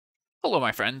Hello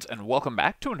my friends, and welcome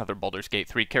back to another Baldur's Gate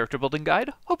 3 character building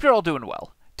guide. Hope you're all doing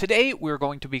well. Today we're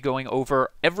going to be going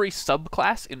over every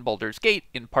subclass in Baldur's Gate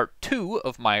in part 2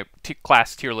 of my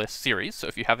class tier list series, so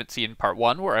if you haven't seen part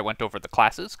 1 where I went over the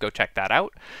classes, go check that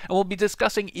out. And we'll be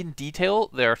discussing in detail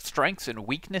their strengths and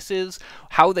weaknesses,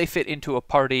 how they fit into a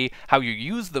party, how you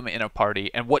use them in a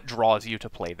party, and what draws you to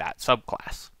play that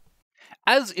subclass.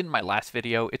 As in my last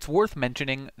video, it's worth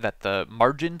mentioning that the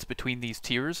margins between these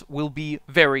tiers will be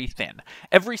very thin.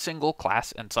 Every single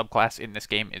class and subclass in this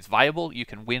game is viable. You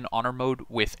can win honor mode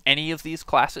with any of these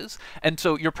classes, and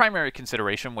so your primary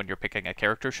consideration when you're picking a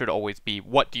character should always be,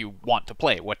 what do you want to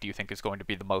play? What do you think is going to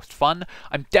be the most fun?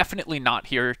 I'm definitely not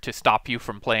here to stop you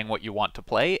from playing what you want to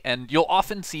play, and you'll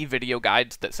often see video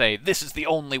guides that say, this is the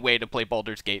only way to play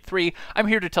Baldur's Gate 3. I'm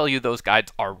here to tell you those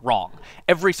guides are wrong.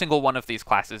 Every single one of these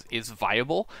classes is viable,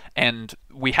 and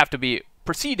we have to be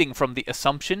proceeding from the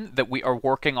assumption that we are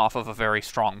working off of a very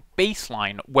strong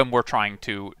baseline when we're trying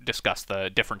to discuss the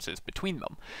differences between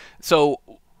them. So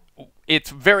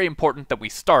it's very important that we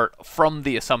start from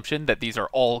the assumption that these are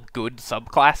all good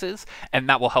subclasses, and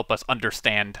that will help us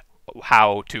understand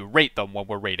how to rate them when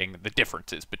we're rating the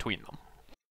differences between them.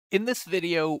 In this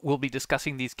video, we'll be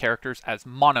discussing these characters as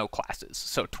monoclasses,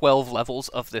 so 12 levels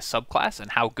of this subclass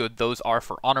and how good those are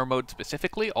for honor mode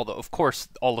specifically, although of course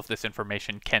all of this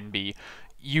information can be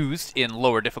used in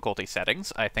lower difficulty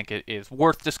settings. I think it is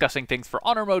worth discussing things for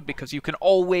honor mode because you can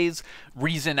always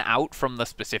reason out from the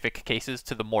specific cases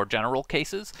to the more general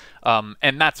cases,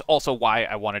 and that's also why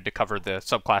I wanted to cover the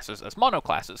subclasses as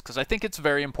monoclasses, because I think it's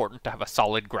very important to have a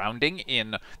solid grounding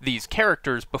in these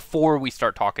characters before we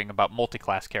start talking about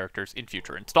multi-class characters in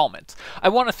future installments. I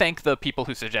want to thank the people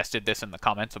who suggested this in the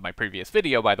comments of my previous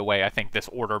video, by the way. I think this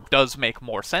order does make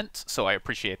more sense, so I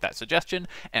appreciate that suggestion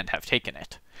and have taken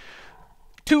it.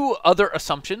 Two other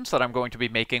assumptions that I'm going to be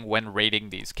making when rating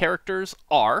these characters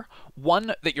are,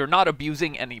 one, that you're not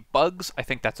abusing any bugs. I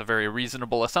think that's a very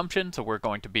reasonable assumption, so we're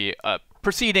going to be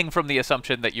proceeding from the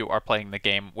assumption that you are playing the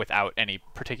game without any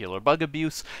particular bug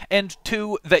abuse, and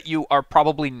two, that you are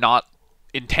probably not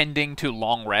intending to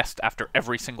long rest after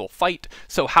every single fight,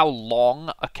 so how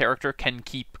long a character can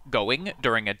keep going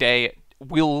during a day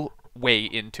will weigh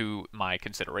into my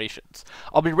considerations.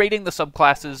 I'll be rating the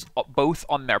subclasses both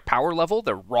on their power level,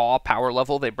 their raw power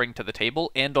level they bring to the table,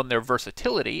 and on their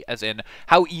versatility, as in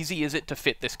how easy is it to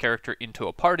fit this character into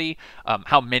a party,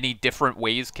 how many different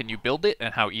ways can you build it,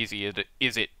 and how easy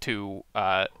is it to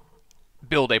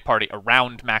build a party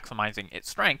around maximizing its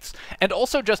strengths, and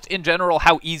also just in general,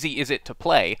 how easy is it to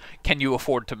play? Can you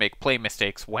afford to make play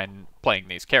mistakes when playing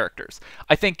these characters?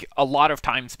 I think a lot of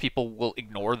times people will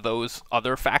ignore those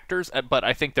other factors, but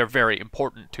I think they're very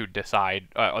important to decide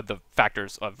the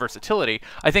factors of versatility.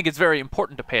 I think it's very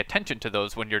important to pay attention to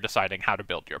those when you're deciding how to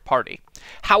build your party.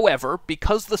 However,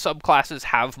 because the subclasses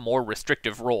have more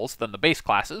restrictive roles than the base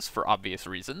classes, for obvious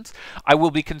reasons, I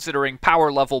will be considering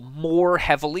power level more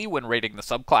heavily when rating the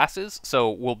subclasses, so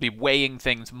we'll be weighing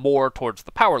things more towards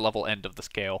the power level end of the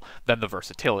scale than the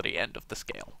versatility end of the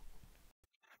scale.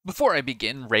 Before I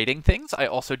begin rating things, I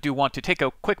also do want to take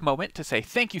a quick moment to say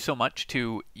thank you so much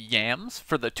to Yams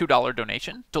for the $2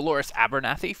 donation, Dolores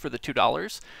Abernathy for the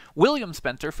 $2, William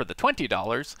Spencer for the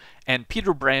 $20, and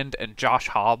Peter Brand and Josh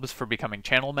Hobbs for becoming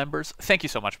channel members. Thank you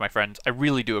so much, my friends. I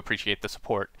really do appreciate the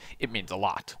support. It means a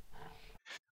lot.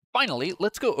 Finally,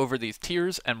 let's go over these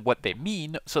tiers and what they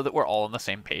mean so that we're all on the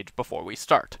same page before we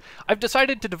start. I've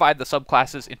decided to divide the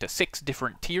subclasses into 6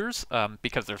 different tiers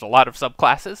because there's a lot of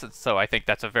subclasses, and so I think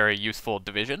that's a very useful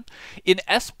division. In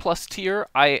S+ tier,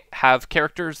 I have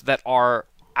characters that are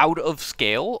out of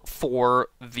scale for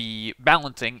the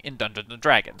balancing in Dungeons &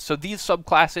 Dragons. So these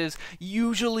subclasses,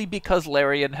 usually because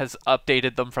Larian has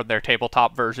updated them from their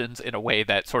tabletop versions in a way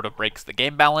that sort of breaks the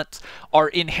game balance, are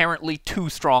inherently too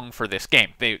strong for this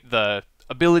game. The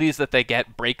abilities that they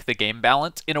get break the game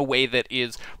balance in a way that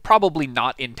is probably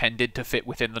not intended to fit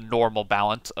within the normal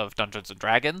balance of Dungeons &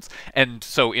 Dragons, and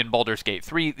so in Baldur's Gate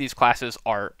 3, these classes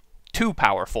are too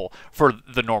powerful for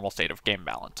the normal state of game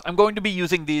balance. I'm going to be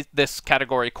using this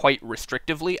category quite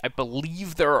restrictively. I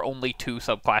believe there are only 2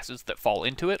 subclasses that fall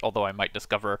into it, although I might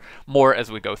discover more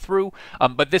as we go through,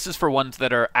 but this is for ones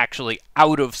that are actually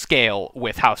out of scale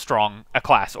with how strong a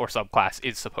class or subclass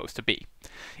is supposed to be.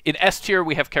 In S tier,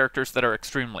 we have characters that are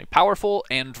extremely powerful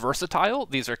and versatile.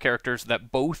 These are characters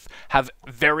that both have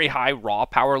very high raw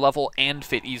power level and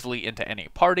fit easily into any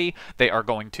party. They are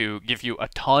going to give you a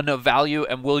ton of value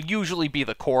and will usually usually be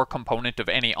the core component of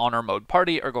any honor mode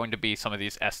party are going to be some of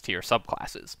these S tier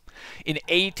subclasses. In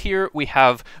A tier, we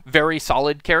have very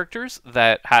solid characters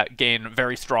that gain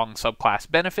very strong subclass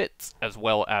benefits, as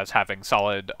well as having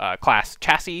solid class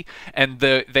chassis, and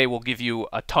they will give you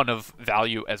a ton of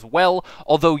value as well,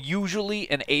 although usually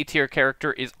an A tier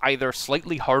character is either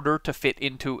slightly harder to fit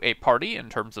into a party in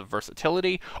terms of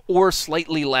versatility, or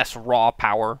slightly less raw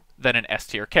power than an S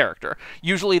tier character.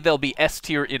 Usually they'll be S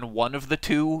tier in one of the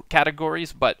two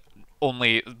categories, but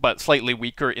slightly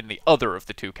weaker in the other of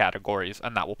the two categories,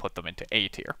 and that will put them into A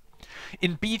tier.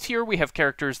 In B tier, we have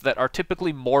characters that are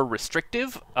typically more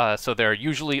restrictive, so they're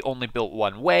usually only built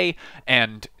one way,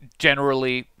 and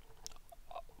generally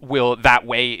that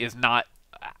way is not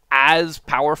as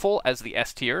powerful as the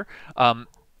S tier.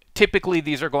 Typically,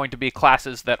 these are going to be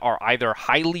classes that are either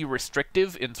highly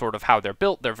restrictive in sort of how they're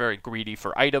built, they're very greedy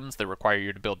for items, they require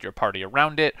you to build your party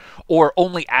around it, or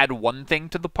only add one thing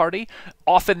to the party.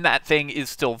 Often that thing is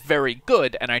still very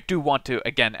good, and I do want to,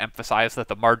 again, emphasize that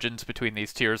the margins between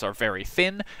these tiers are very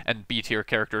thin, and B tier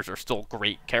characters are still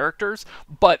great characters,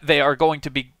 but they are going to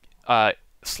be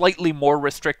slightly more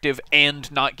restrictive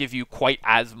and not give you quite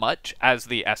as much as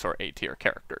the S or A tier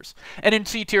characters. And in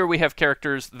C tier, we have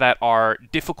characters that are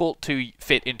difficult to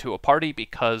fit into a party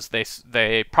because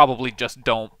they probably just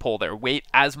don't pull their weight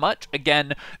as much.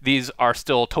 Again, these are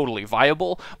still totally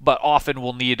viable, but often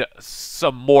will need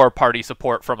some more party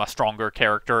support from a stronger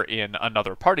character in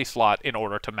another party slot in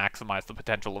order to maximize the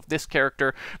potential of this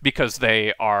character, because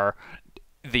the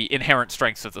inherent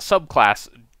strengths of the subclass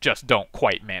just don't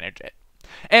quite manage it.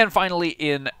 And finally,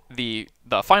 in the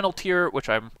final tier, which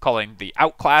I'm calling the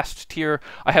outclassed tier,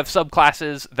 I have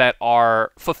subclasses that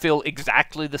fulfill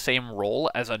exactly the same role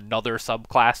as another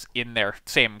subclass in their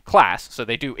same class. So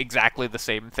they do exactly the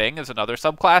same thing as another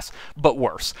subclass, but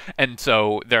worse. And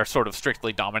so they're sort of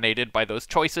strictly dominated by those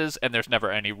choices, and there's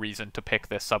never any reason to pick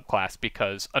this subclass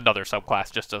because another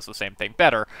subclass just does the same thing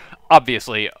better.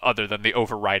 Obviously, other than the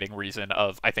overriding reason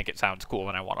of, I think it sounds cool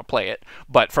and I want to play it.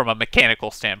 But from a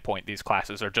mechanical standpoint, these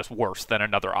classes are just worse than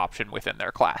another option within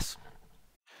their class.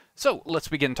 So let's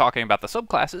begin talking about the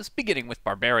subclasses, beginning with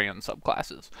Barbarian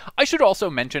subclasses. I should also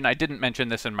mention, I didn't mention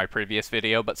this in my previous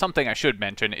video, but something I should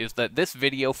mention is that this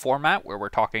video format, where we're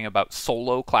talking about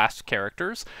solo class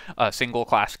characters, single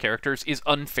class characters, is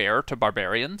unfair to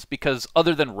Barbarians, because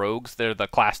other than Rogues, they're the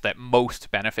class that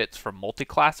most benefits from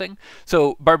multi-classing.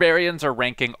 So Barbarians are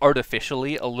ranking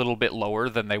artificially a little bit lower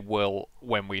than they will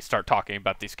when we start talking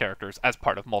about these characters as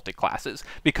part of multi-classes,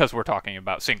 because we're talking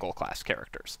about single class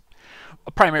characters.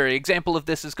 A primary example of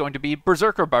this is going to be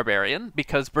Berserker Barbarian,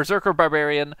 because Berserker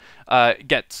Barbarian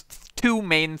gets two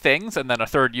main things and then a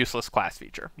third useless class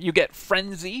feature. You get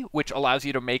Frenzy, which allows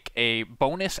you to make a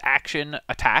bonus action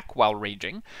attack while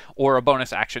raging, or a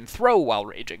bonus action throw while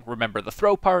raging. Remember the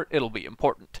throw part, it'll be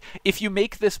important. If you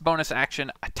make this bonus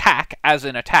action attack as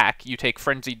an attack, you take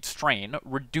Frenzied Strain,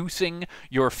 reducing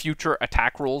your future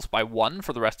attack rolls by 1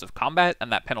 for the rest of combat,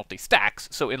 and that penalty stacks.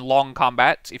 So in long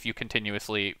combats, if you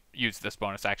continuously use this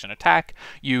bonus action attack,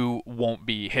 you won't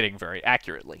be hitting very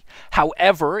accurately.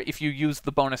 However, if you use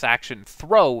the bonus action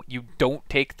throw, you don't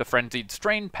take the Frenzied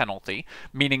Strain penalty,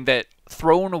 meaning that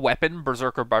thrown weapon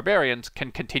Berserker Barbarians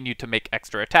can continue to make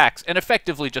extra attacks and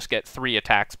effectively just get 3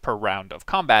 attacks per round of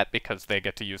combat because they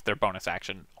get to use their bonus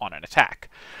action on an attack.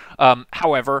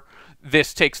 However,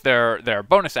 this takes their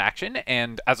bonus action,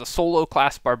 and as a solo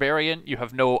class Barbarian, you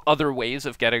have no other ways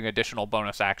of getting additional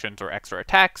bonus actions or extra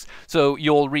attacks, so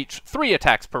you'll reach 3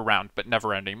 attacks per round, but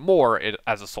never any more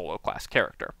as a solo class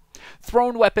character.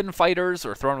 Thrown weapon fighters,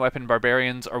 or thrown weapon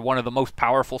barbarians, are one of the most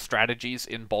powerful strategies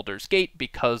in Baldur's Gate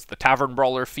because the Tavern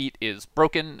Brawler feat is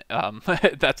broken.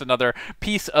 That's another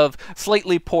piece of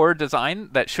slightly poor design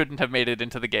that shouldn't have made it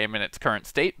into the game in its current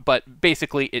state, but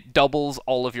basically it doubles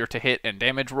all of your to-hit and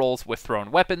damage rolls with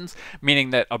thrown weapons, meaning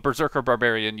that a Berserker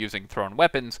Barbarian using thrown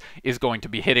weapons is going to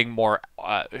be hitting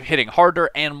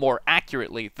harder and more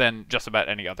accurately than just about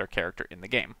any other character in the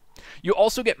game. You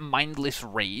also get Mindless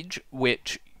Rage,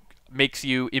 which makes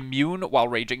you immune while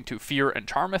raging to fear and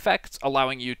charm effects,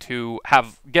 allowing you to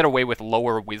get away with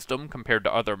lower wisdom compared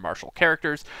to other martial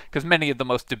characters, because many of the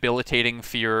most debilitating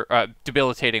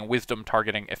wisdom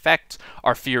targeting effects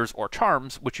are fears or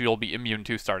charms, which you'll be immune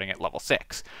to starting at level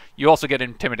 6. You also get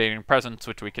Intimidating Presence,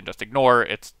 which we can just ignore.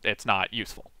 It's not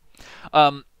useful.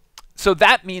 So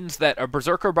that means that a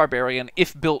Berserker Barbarian,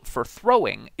 if built for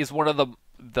throwing, is one of the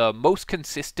the most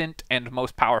consistent and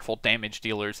most powerful damage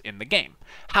dealers in the game.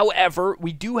 However,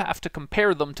 we do have to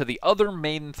compare them to the other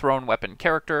main thrown weapon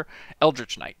character,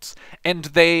 Eldritch Knights, and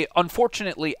they,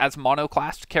 unfortunately, as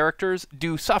monoclassed characters,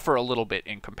 do suffer a little bit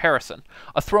in comparison.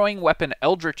 A throwing weapon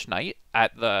Eldritch Knight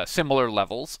at the similar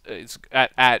levels, is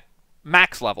at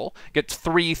max level, gets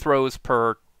 3 throws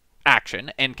per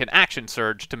action and can action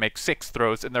surge to make 6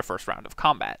 throws in their first round of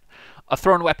combat. A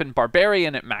thrown weapon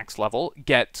Barbarian at max level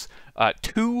gets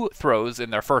 2 throws in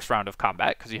their first round of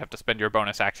combat, because you have to spend your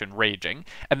bonus action raging,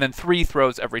 and then 3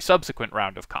 throws every subsequent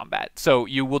round of combat. So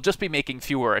you will just be making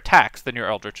fewer attacks than your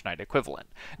Eldritch Knight equivalent.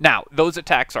 Now, those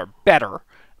attacks are better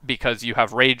because you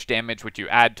have rage damage which you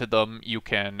add to them. You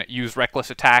can use reckless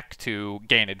attack to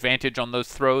gain advantage on those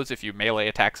throws if you melee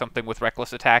attack something with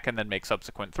reckless attack and then make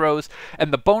subsequent throws,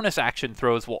 and the bonus action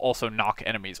throws will also knock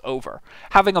enemies over.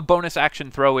 Having a bonus action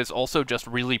throw is also just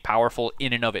really powerful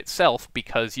in and of itself,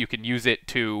 because you can use it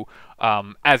to,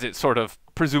 as it sort of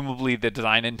presumably the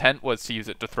design intent was to use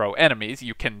it to throw enemies.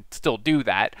 You can still do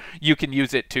that. You can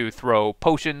use it to throw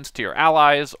potions to your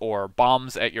allies or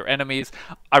bombs at your enemies.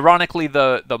 Ironically,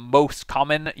 the most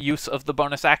common use of the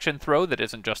bonus action throw that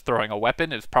isn't just throwing a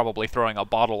weapon is probably throwing a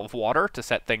bottle of water to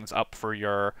set things up for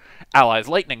your allies'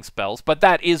 lightning spells, but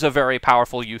that is a very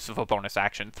powerful use of a bonus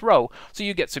action throw, so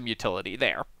you get some utility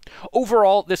there.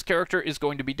 Overall, this character is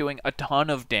going to be doing a ton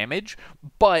of damage,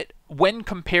 but when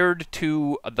compared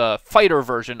to the fighter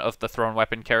version of the thrown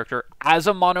weapon character, as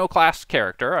a monoclass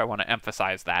character, I want to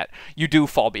emphasize that, you do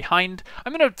fall behind.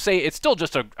 I'm going to say it's still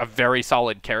just a very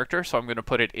solid character, so I'm going to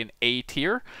put it in A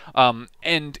tier.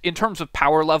 And in terms of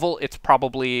power level, it's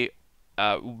probably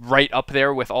right up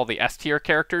there with all the S tier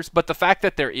characters, but the fact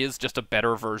that there is just a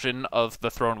better version of the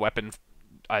thrown weapon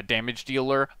damage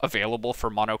dealer available for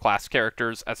monoclass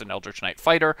characters as an Eldritch Knight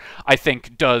fighter, I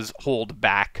think does hold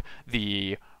back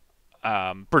the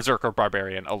Berserker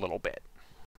Barbarian a little bit.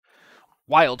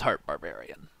 Wildheart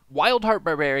Barbarian. Wildheart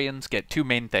Barbarians get 2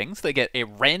 main things. They get a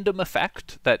random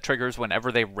effect that triggers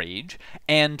whenever they rage,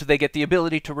 and they get the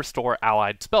ability to restore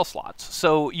allied spell slots.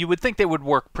 So you would think they would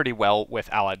work pretty well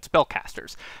with allied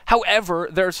spellcasters. However,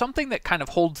 there's something that kind of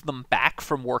holds them back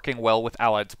from working well with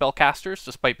allied spellcasters,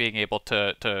 despite being able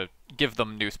to give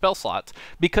them new spell slots,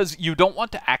 because you don't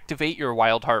want to activate your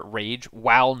Wildheart Rage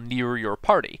while near your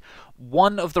party.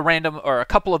 One of the random, or a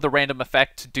couple of the random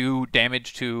effects do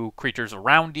damage to creatures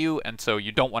around you, and so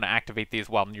you don't want to activate these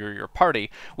while near your party,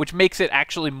 which makes it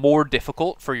actually more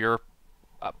difficult for your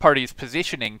party's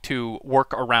positioning to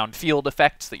work around field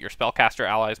effects that your spellcaster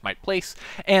allies might place,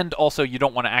 and also you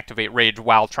don't want to activate Rage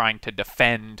while trying to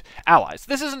defend allies.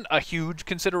 This isn't a huge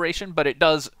consideration, but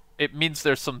it means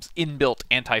there's some inbuilt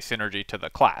anti-synergy to the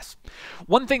class.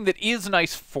 One thing that is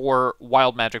nice for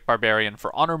Wild Magic Barbarian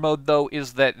for Honor Mode, though,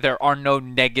 is that there are no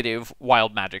negative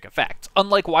Wild Magic effects.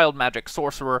 Unlike Wild Magic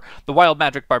Sorcerer, the Wild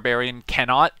Magic Barbarian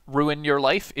cannot ruin your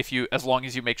life as long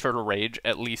as you make sure to rage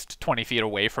at least 20 feet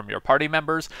away from your party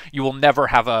members. You will never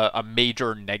have a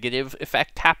major negative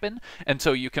effect happen, and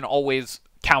so you can always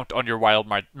count on your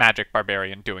Wild Magic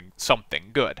Barbarian doing something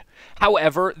good.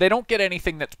 However, they don't get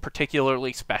anything that's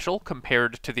particularly special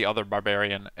compared to the other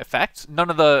Barbarian effects. None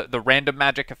of the random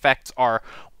magic effects are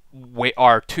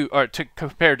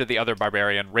compared to the other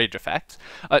Barbarian rage effects.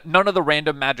 None of the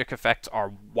random magic effects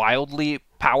are wildly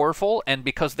powerful, and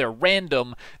because they're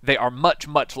random, they are much,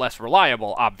 much less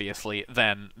reliable, obviously,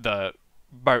 than the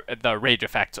rage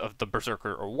effects of the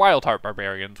Berserker or Wildheart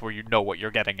Barbarians, where you know what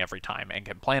you're getting every time and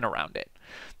can plan around it.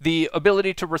 The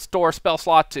ability to restore spell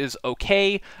slots is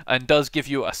okay, and does give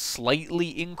you a slightly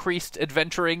increased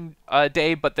adventuring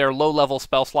day, but they're low-level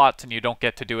spell slots, and you don't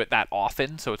get to do it that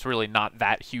often, so it's really not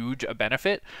that huge a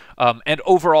benefit. And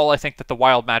overall, I think that the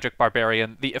Wild Magic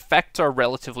Barbarian, the effects are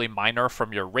relatively minor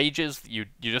from your rages. You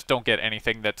just don't get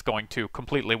anything that's going to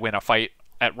completely win a fight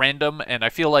at random, and I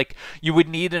feel like you would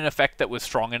need an effect that was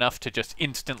strong enough to just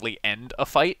instantly end a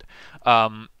fight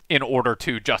in order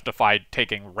to justify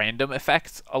taking random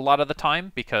effects a lot of the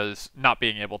time, because not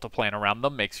being able to plan around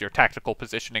them makes your tactical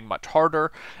positioning much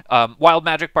harder. Wild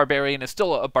Magic Barbarian is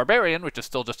still a barbarian, which is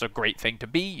still just a great thing to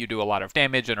be. You do a lot of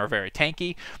damage and are very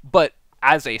tanky, but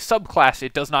as a subclass,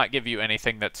 it does not give you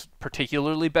anything that's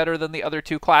particularly better than the other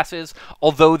 2 classes,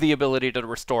 although the ability to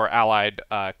restore allied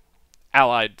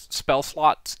spell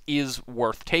slots is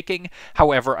worth taking.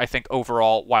 However, I think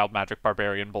overall Wild Magic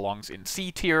Barbarian belongs in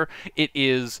C tier. It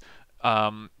is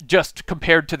just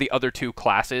compared to the other 2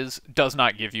 classes, does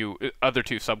not give you, other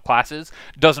 2 subclasses,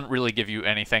 doesn't really give you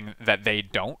anything that they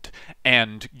don't,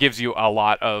 and gives you a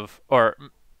lot of, or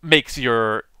makes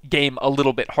your game a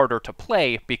little bit harder to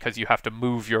play because you have to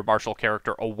move your martial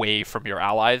character away from your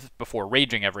allies before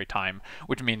raging every time,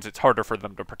 which means it's harder for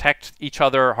them to protect each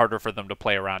other, harder for them to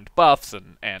play around buffs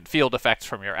and field effects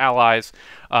from your allies,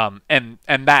 and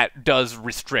that does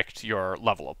restrict your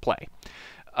level of play.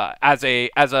 As a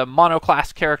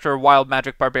monoclass character, Wild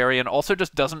Magic Barbarian also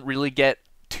just doesn't really get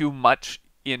too much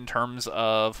in terms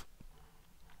of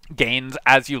gains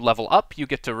as you level up. You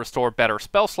get to restore better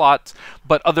spell slots,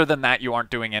 but other than that, you aren't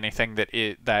doing anything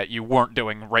that you weren't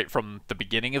doing right from the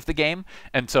beginning of the game.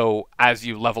 And so, as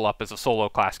you level up as a solo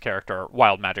class character,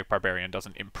 Wild Magic Barbarian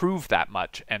doesn't improve that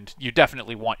much, and you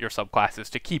definitely want your subclasses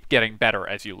to keep getting better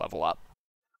as you level up.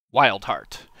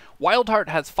 Wildheart. Wildheart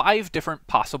has 5 different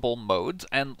possible modes,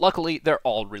 and luckily they're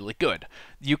all really good.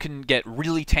 You can get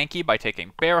really tanky by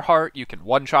taking Bearheart, you can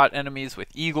one-shot enemies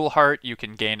with Eagleheart, you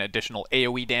can gain additional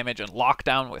AoE damage and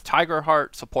lockdown with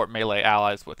Tigerheart, support melee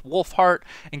allies with Wolfheart,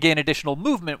 and gain additional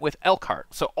movement with Elkheart.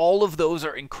 So all of those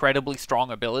are incredibly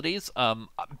strong abilities.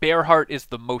 Bearheart is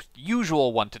the most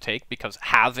usual one to take because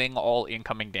having all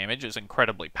incoming damage is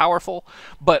incredibly powerful,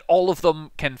 but all of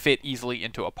them can fit easily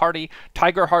into a party.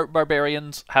 Tigerheart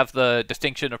Barbarians have the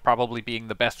distinction of probably being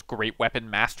the best Great Weapon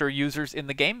Master users in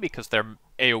the game because their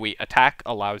AoE attack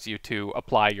allows you to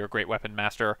apply your Great Weapon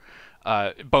Master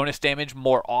bonus damage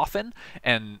more often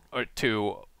and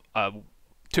to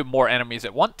more enemies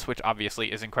at once, which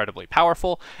obviously is incredibly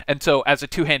powerful. And so as a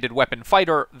two-handed weapon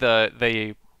fighter,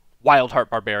 the Wildheart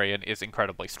Barbarian is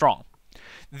incredibly strong.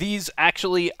 These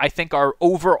actually, I think, are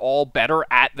overall better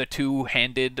at the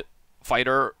two-handed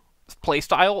fighter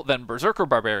playstyle than Berserker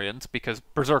Barbarians, because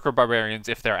Berserker Barbarians,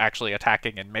 if they're actually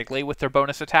attacking in melee with their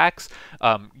bonus attacks,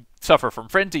 suffer from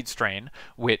Frenzied Strain,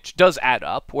 which does add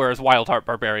up, whereas Wildheart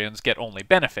Barbarians get only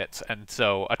benefits, and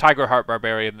so a Tigerheart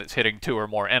Barbarian that's hitting 2 or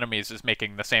more enemies is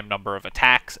making the same number of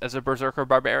attacks as a Berserker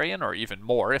Barbarian, or even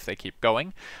more if they keep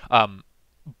going,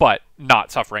 but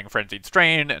not suffering Frenzied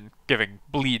Strain and giving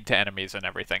bleed to enemies and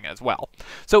everything as well.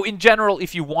 So in general,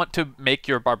 if you want to make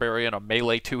your Barbarian a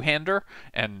melee two-hander,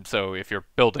 and so if you're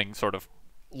building sort of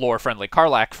lore-friendly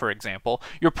Karlach, for example,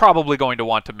 you're probably going to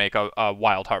want to make a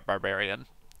Wildheart Barbarian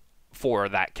for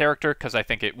that character, because I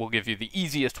think it will give you the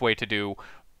easiest way to do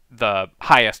the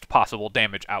highest possible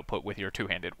damage output with your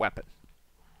two-handed weapon.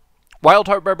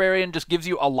 Wildheart Barbarian just gives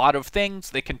you a lot of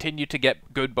things. They continue to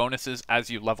get good bonuses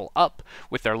as you level up,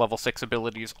 with their level 6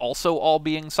 abilities also all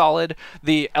being solid.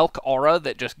 The Elk Aura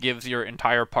that just gives your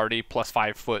entire party plus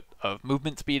 5 foot of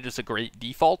movement speed is a great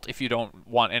default if you don't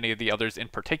want any of the others in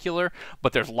particular,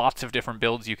 but there's lots of different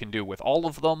builds you can do with all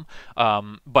of them.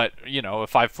 But, you know, a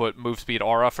 5 foot move speed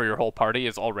aura for your whole party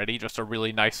is already just a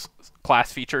really nice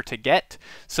class feature to get.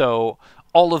 So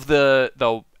all of the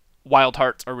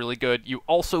Wildhearts are really good. You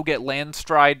also get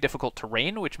Landstride Difficult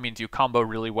Terrain, which means you combo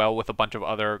really well with a bunch of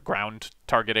other ground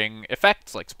targeting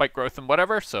effects like Spike Growth and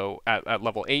whatever. So at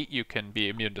level 8 you can be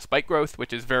immune to Spike Growth,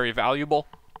 which is very valuable.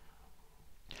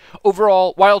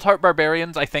 Overall, Wildheart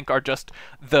Barbarians, I think, are just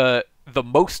the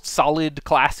most solid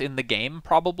class in the game,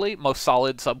 probably. Most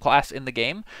solid subclass in the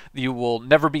game. You will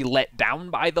never be let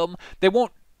down by them. They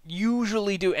won't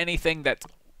usually do anything that's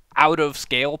out of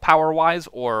scale power-wise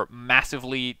or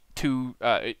massively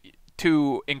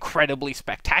too incredibly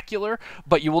spectacular,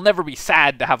 but you will never be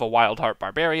sad to have a Wildheart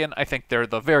Barbarian. I think they're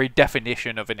the very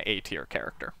definition of an A-tier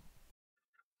character.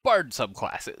 Bard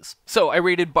subclasses. So I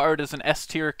rated Bard as an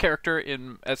S-tier character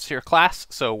in S-tier class,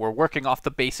 so we're working off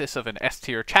the basis of an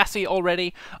S-tier chassis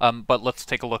already, but let's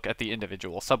take a look at the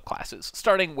individual subclasses,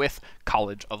 starting with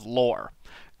College of Lore.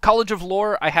 College of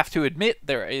Lore, I have to admit,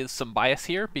 there is some bias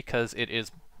here because it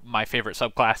is my favorite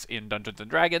subclass in Dungeons &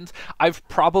 Dragons. I've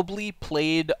probably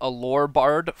played a lore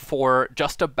bard for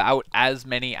just about as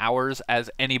many hours as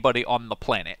anybody on the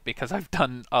planet, because I've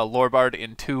done a lore bard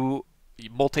in 2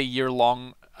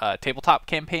 multi-year-long tabletop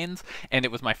campaigns, and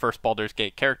it was my first Baldur's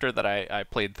Gate character that I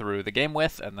played through the game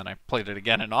with, and then I played it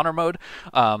again in Honor Mode.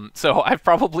 So I've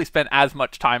probably spent as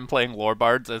much time playing lore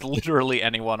bards as literally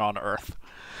anyone on Earth.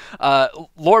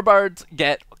 Lore bards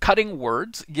get Cutting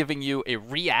Words, giving you a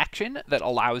reaction that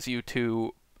allows you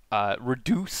to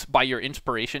reduce by your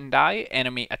inspiration die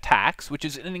enemy attacks, which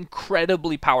is an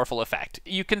incredibly powerful effect.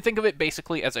 You can think of it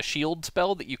basically as a shield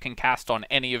spell that you can cast on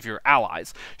any of your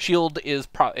allies. Shield is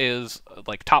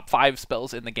like top 5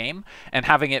 spells in the game, and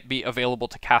having it be available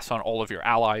to cast on all of your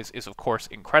allies is of course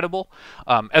incredible,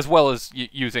 as well as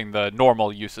using the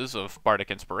normal uses of Bardic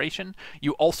Inspiration.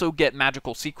 You also get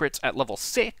Magical Secrets at level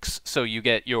 6, so you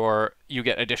get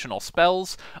additional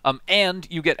spells, and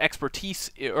you get expertise,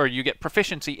 or you get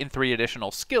proficiency in 3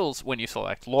 additional skills when you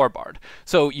select Lore Bard.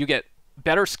 So you get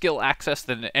better skill access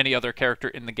than any other character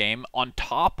in the game, on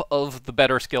top of the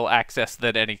better skill access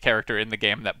than any character in the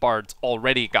game that bards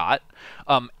already got.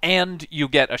 And you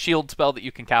get a shield spell that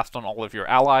you can cast on all of your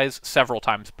allies several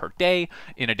times per day,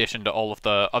 in addition to all of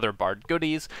the other bard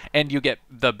goodies, and you get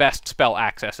the best spell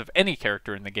access of any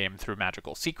character in the game through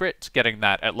magical secrets. Getting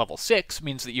that at level 6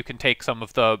 means that you can take some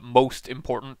of the most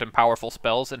important and powerful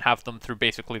spells and have them through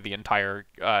basically the entire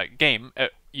game.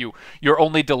 You're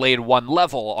only delayed one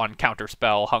level on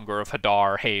Counterspell, Hunger of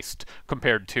Hadar, Haste,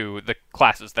 compared to the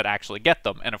classes that actually get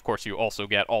them, and of course you also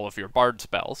get all of your bard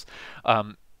spells.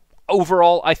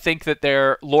 Overall, I think that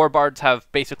their lore bards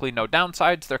have basically no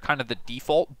downsides. They're kind of the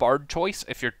default bard choice.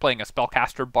 If you're playing a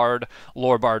spellcaster bard,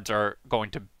 lore bards are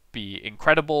going to be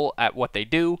incredible at what they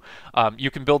do. You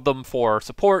can build them for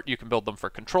support, you can build them for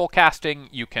control casting,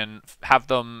 you can have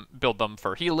them build them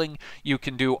for healing, you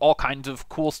can do all kinds of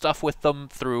cool stuff with them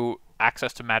through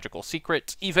access to magical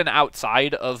secrets, even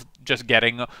outside of just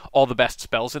getting all the best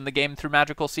spells in the game through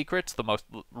magical secrets, the most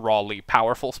rawly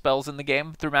powerful spells in the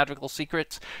game through magical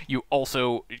secrets. You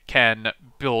also can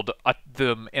build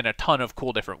them in a ton of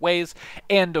cool different ways,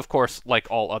 and of course, like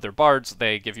all other bards,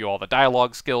 they give you all the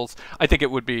dialogue skills. I think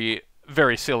it would be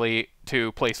very silly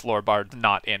to place lore bards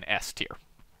not in S tier.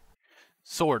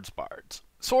 Swords bards.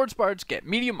 Swords bards get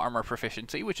medium armor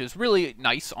proficiency, which is really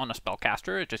nice on a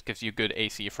spellcaster. It just gives you good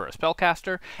AC for a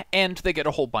spellcaster, and they get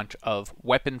a whole bunch of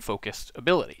weapon-focused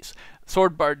abilities.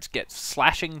 Sword bards get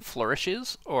slashing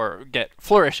flourishes, or get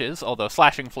flourishes, although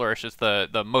slashing flourish is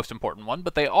the most important one,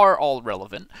 but they are all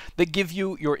relevant. They give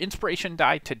you your inspiration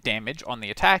die to damage on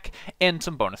the attack, and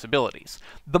some bonus abilities.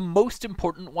 The most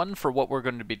important one for what we're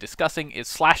going to be discussing is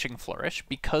slashing flourish,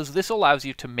 because this allows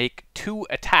you to make 2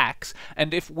 attacks,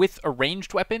 and if with a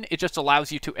ranged weapon, it just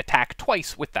allows you to attack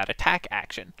twice with that attack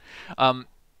action.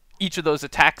 Each of those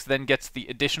attacks then gets the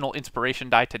additional inspiration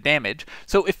die to damage,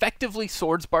 so effectively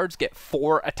swords bards get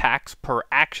 4 attacks per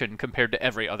action compared to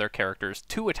every other character's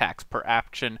 2 attacks per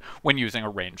action when using a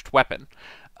ranged weapon.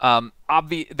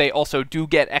 They also do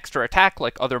get extra attack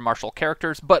like other martial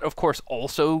characters, but of course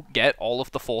also get all of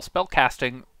the full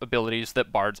spellcasting abilities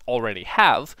that bards already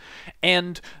have.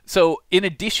 And so in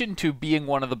addition to being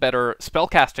one of the better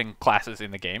spellcasting classes in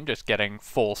the game, just getting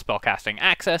full spellcasting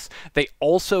access, they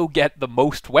also get the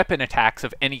most weapon attacks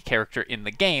of any character in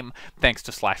the game thanks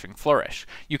to Slashing Flourish.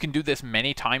 You can do this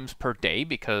many times per day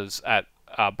because at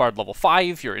Bard level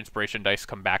 5, your inspiration dice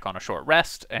come back on a short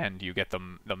rest, and you get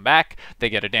them back. They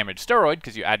get a damage steroid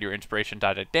because you add your inspiration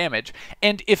die to damage,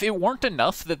 and if it weren't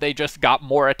enough that they just got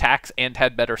more attacks and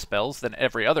had better spells than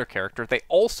every other character, they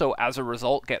also, as a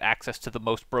result, get access to the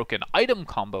most broken item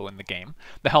combo in the game,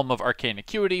 the Helm of Arcane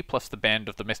Acuity plus the Band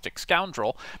of the Mystic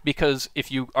Scoundrel, because if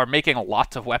you are making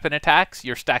lots of weapon attacks,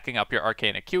 you're stacking up your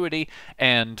Arcane Acuity,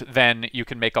 and then you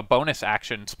can make a bonus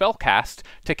action spellcast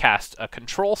to cast a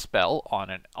control spell on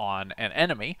an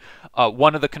enemy.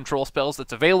 One of the control spells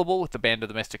that's available with the Band of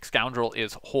the Mystic Scoundrel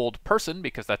is Hold Person,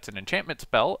 because that's an enchantment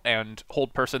spell, and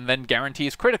Hold Person then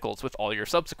guarantees criticals with all your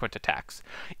subsequent attacks.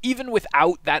 Even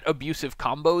without that abusive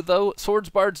combo, though, swords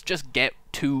bards just get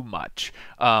too much.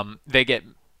 They get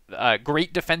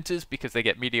great defenses because they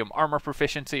get medium armor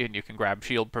proficiency, and you can grab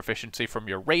shield proficiency from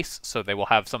your race, so they will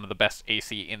have some of the best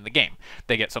AC in the game.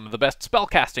 They get some of the best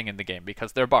spellcasting in the game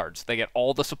because they're bards. They get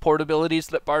all the support abilities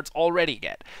that bards already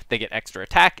get. They get extra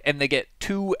attack, and they get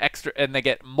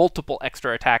multiple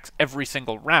extra attacks every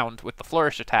single round with the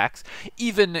flourish attacks.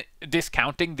 Even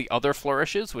discounting the other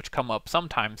flourishes, which come up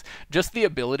sometimes, just the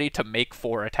ability to make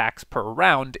 4 attacks per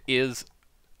round is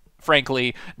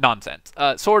frankly nonsense.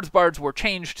 Swords bards were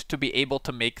changed to be able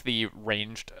to make the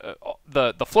ranged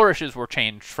the flourishes were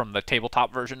changed from the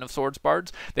tabletop version of swords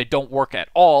bards. They don't work at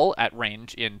all at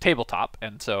range in tabletop,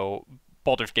 and so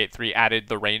Baldur's Gate 3 added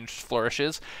the ranged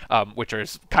flourishes, which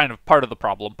is kind of part of the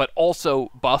problem, but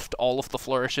also buffed all of the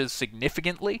flourishes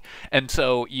significantly, and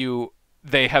so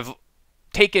they have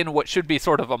taken what should be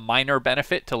sort of a minor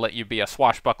benefit to let you be a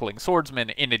swashbuckling swordsman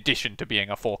in addition to being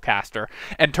a full caster,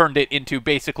 and turned it into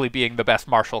basically being the best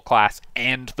martial class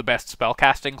and the best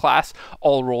spellcasting class,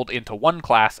 all rolled into one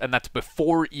class, and that's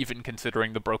before even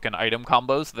considering the broken item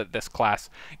combos that this class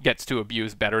gets to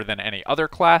abuse better than any other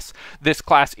class. This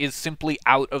class is simply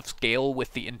out of scale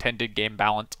with the intended game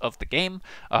balance of the game.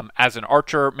 As an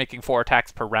archer, making 4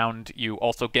 attacks per round, you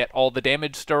also get all the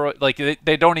damage steroid. Like,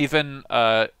 they don't even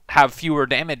have fewer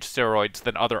damage steroids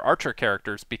than other archer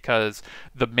characters, because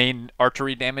the main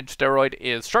archery damage steroid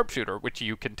is sharpshooter, which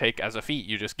you can take as a feat.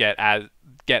 You just get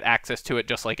access to it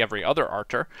just like every other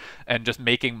archer, and just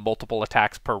making multiple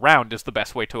attacks per round is the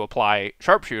best way to apply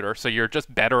sharpshooter, so you're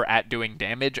just better at doing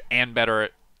damage and better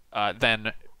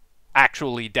than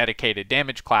actually dedicated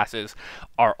damage classes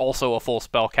are also a full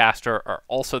spellcaster, are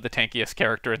also the tankiest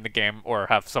character in the game, or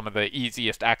have some of the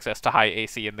easiest access to high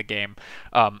AC in the game.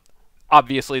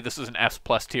 Obviously, this is an S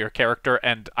plus tier character,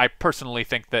 and I personally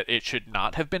think that it should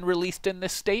not have been released in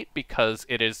this state because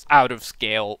it is out of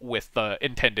scale with the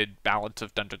intended balance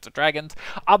of Dungeons & Dragons.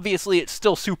 Obviously, it's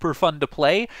still super fun to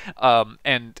play,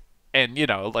 and you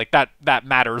know, like, that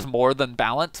matters more than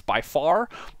balance by far,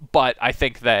 but I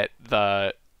think that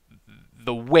the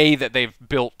way that they've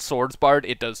built Swordsbard,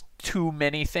 it does too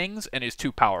many things and is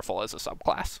too powerful as a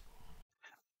subclass.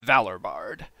 Valor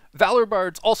Bard. Valor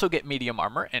Bards also get medium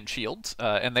armor and shields,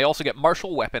 and they also get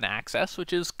martial weapon access,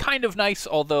 which is kind of nice,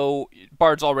 although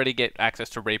Bards already get access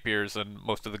to rapiers and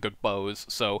most of the good bows,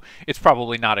 so it's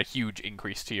probably not a huge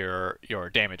increase to your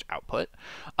damage output.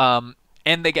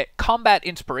 And they get combat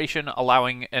inspiration,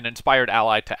 allowing an inspired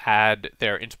ally to add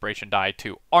their inspiration die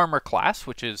to armor class,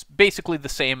 which is basically the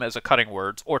same as a cutting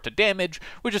words, or to damage,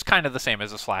 which is kind of the same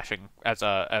as a slashing, as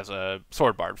a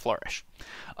sword bard flourish.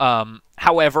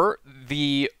 However,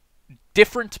 the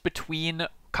difference between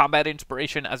combat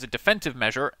inspiration as a defensive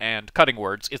measure and cutting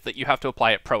words is that you have to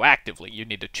apply it proactively. You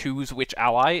need to choose which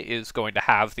ally is going to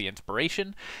have the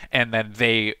inspiration, and then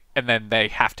they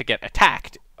have to get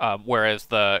attacked, whereas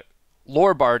the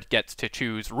Lore Bard gets to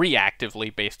choose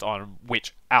reactively based on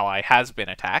which ally has been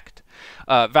attacked.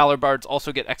 Valor Bards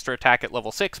also get extra attack at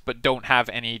level 6, but don't have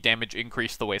any damage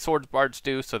increase the way Swords Bards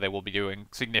do, so they will be doing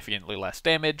significantly less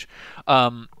damage.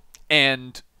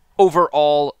 And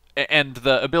overall, and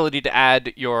the ability to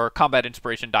add your combat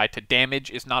inspiration die to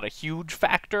damage is not a huge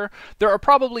factor. There are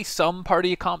probably some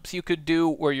party comps you could do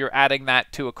where you're adding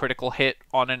that to a critical hit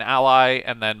on an ally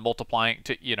and then multiplying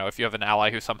to, you know, if you have an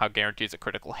ally who somehow guarantees a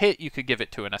critical hit, you could give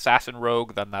it to an assassin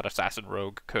rogue, then that assassin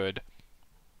rogue could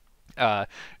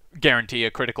guarantee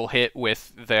a critical hit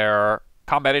with their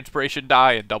combat inspiration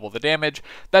die and double the damage.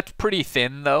 That's pretty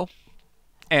thin, though.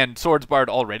 And Swordsbard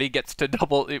already gets to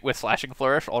double it with Slashing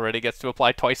Flourish, already gets to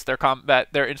apply twice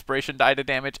their inspiration die to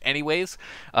damage anyways,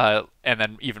 and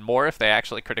then even more if they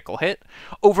actually critical hit.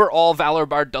 Overall, Valor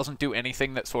Bard doesn't do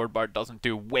anything that Swordbard doesn't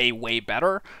do way, way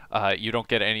better. You don't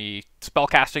get any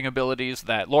spellcasting abilities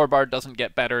that Lorebard doesn't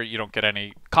get better. You don't get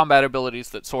any combat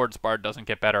abilities that Swordsbard doesn't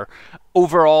get better.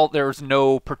 Overall, there's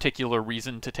no particular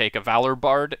reason to take a Valor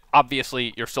Bard.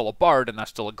 Obviously, you're still a Bard, and that's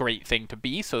still a great thing to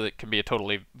be, so it can be a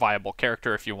totally viable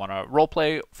character if you want to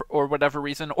roleplay or whatever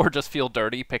reason, or just feel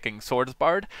dirty picking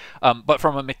Swordsbard. But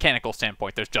from a mechanical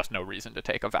standpoint, there's just no reason to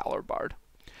take a Valor Bard.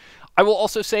 I will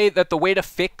also say that the way to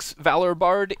fix Valor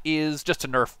Bard is just to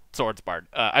nerf Swordsbard.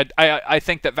 I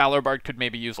think that Valor Bard could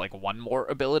maybe use like one more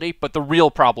ability, but the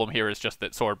real problem here is just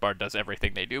that Swordbard does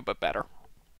everything they do, but better.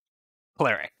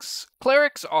 Clerics.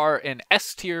 Clerics are an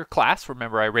S-tier class.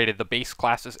 Remember, I rated the base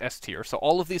class as S-tier, so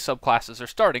all of these subclasses are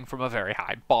starting from a very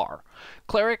high bar.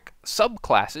 Cleric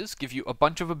subclasses give you a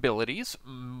bunch of abilities,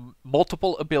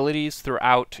 multiple abilities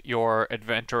throughout your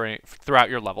adventuring,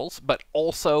 throughout your levels, but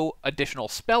also additional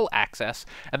spell access,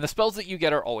 and the spells that you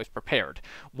get are always prepared.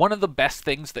 One of the best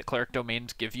things that Cleric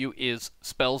domains give you is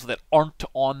spells that aren't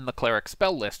on the Cleric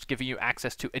spell list, giving you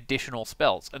access to additional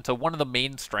spells. And so one of the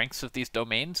main strengths of these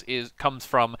domains comes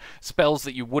from spells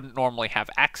that you wouldn't normally have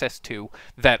access to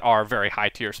that are very high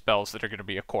tier spells that are going to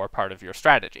be a core part of your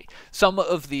strategy. Some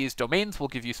of these domains will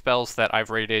give you spells that I've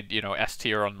rated, you know, S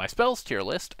tier on my spells tier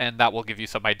list, and that will give you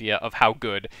some idea of how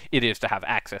good it is to have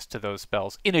access to those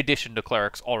spells in addition to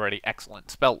Cleric's already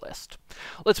excellent spell list.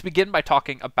 Let's begin by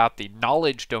talking about the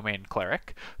knowledge domain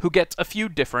Cleric, who gets a few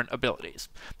different abilities.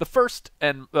 The first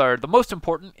and the most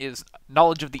important is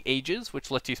Knowledge of the Ages,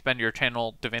 which lets you spend your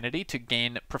channel divinity to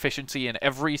gain proficiency in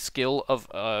every skill of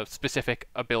a specific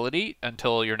ability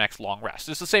until your next long rest.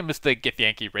 It's the same as the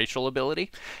Githyanki racial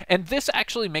ability, and this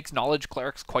actually makes knowledge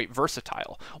clerics quite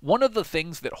versatile. One of the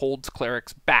things that holds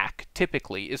clerics back,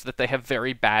 typically, is that they have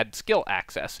very bad skill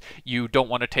access. You don't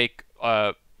want to take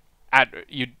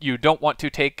you don't want to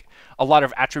take a lot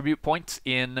of attribute points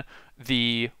in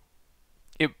the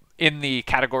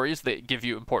categories that give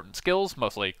you important skills.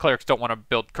 Mostly clerics don't want to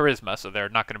build charisma, so they're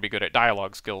not going to be good at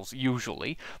dialogue skills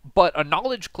usually. But a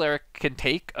knowledge cleric can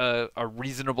take a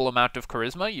reasonable amount of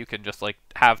charisma. You can just like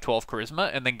have 12 charisma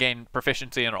and then gain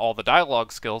proficiency in all the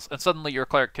dialogue skills, and suddenly your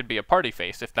cleric can be a party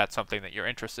face if that's something that you're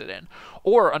interested in.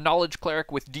 Or a knowledge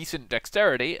cleric with decent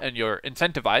dexterity, and you're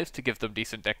incentivized to give them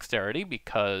decent dexterity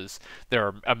because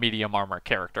they're a medium armor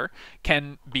character,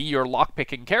 can be your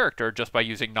lockpicking character just by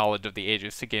using knowledge of the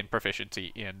ages to gain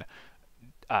proficiency in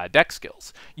dex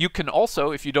skills. You can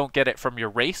also, if you don't get it from your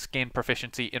race, gain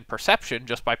proficiency in perception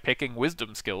just by picking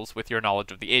wisdom skills with your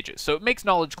knowledge of the ages. So it makes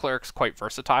knowledge clerics quite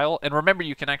versatile, and remember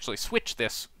you can actually switch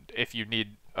this if you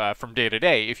need from day to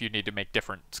day if you need to make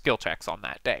different skill checks on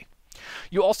that day.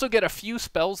 You also get a few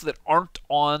spells that aren't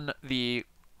on the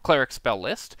Cleric spell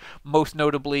list, most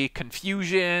notably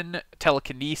Confusion,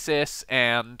 Telekinesis,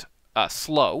 and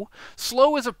Slow.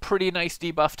 Slow is a pretty nice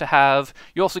debuff to have.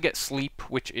 You also get Sleep,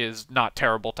 which is not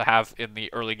terrible to have in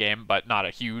the early game, but not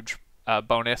a huge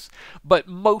bonus. But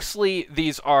mostly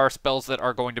these are spells that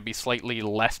are going to be slightly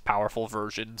less powerful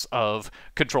versions of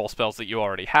control spells that you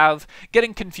already have.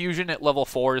 Getting Confusion at level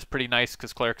 4 is pretty nice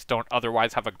because clerics don't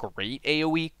otherwise have a great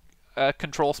AoE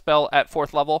control spell at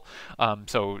 4th level,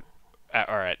 or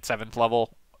at 7th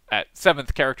level. At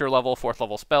 7th character level, 4th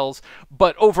level spells,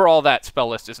 but overall that spell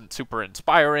list isn't super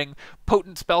inspiring.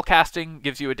 Potent spellcasting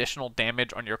gives you additional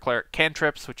damage on your cleric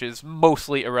cantrips, which is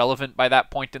mostly irrelevant by that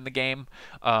point in the game,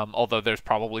 although there's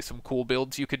probably some cool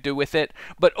builds you could do with it.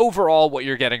 But overall, what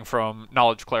you're getting from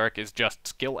Knowledge Cleric is just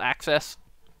skill access.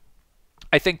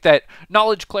 I think that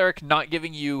Knowledge Cleric not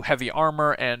giving you heavy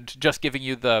armor and just giving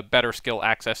you the better skill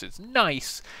access is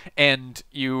nice, and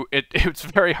it's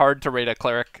very hard to rate a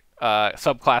cleric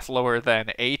subclass lower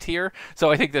than A tier, so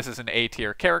I think this is an A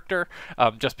tier character,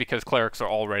 just because clerics are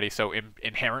already so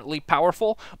inherently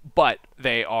powerful, but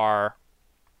they are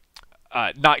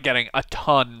not getting a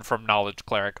ton from Knowledge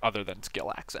Cleric other than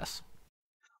skill access.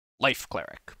 Life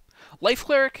Cleric. Life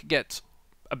Cleric gets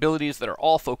abilities that are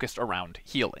all focused around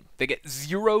healing. They get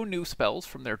 0 new spells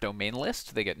from their domain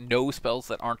list. They get no spells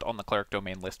that aren't on the cleric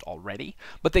domain list already,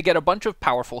 but they get a bunch of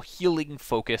powerful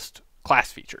healing-focused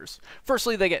class features.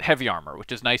 Firstly, they get heavy armor,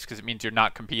 which is nice because it means you're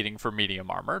not competing for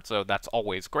medium armor, so that's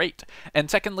always great.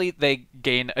 And secondly, they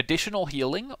gain additional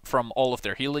healing from all of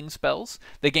their healing spells.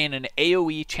 They gain an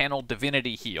AoE channel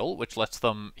divinity heal, which lets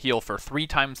them heal for 3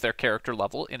 times their character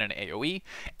level in an AoE,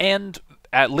 and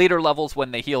at later levels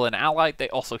when they heal an ally, they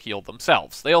also heal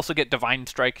themselves. They also get Divine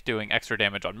Strike doing extra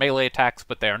damage on melee attacks,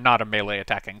 but they are not a melee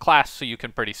attacking class, so you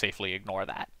can pretty safely ignore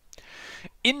that.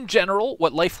 In general,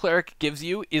 what Life Cleric gives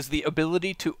you is the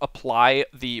ability to apply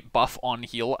the buff on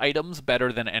heal items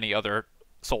better than any other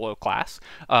solo class.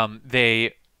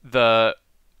 The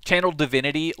Channel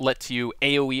Divinity lets you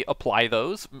AoE apply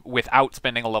those without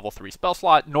spending a level 3 spell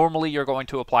slot. Normally, you're going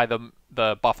to apply the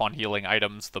buff on healing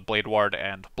items, the Blade Ward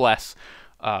and Bless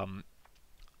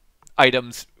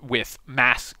items with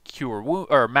Mass Cure Wound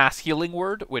or Mass Healing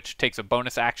Word, which takes a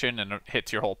bonus action and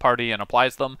hits your whole party and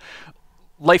applies them.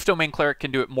 Life Domain Cleric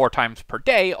can do it more times per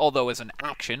day, although as an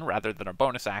action rather than a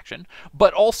bonus action,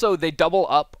 but also they double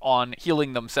up on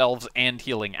healing themselves and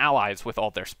healing allies with all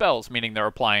their spells, meaning they're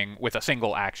applying with a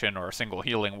single action or a single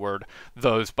healing word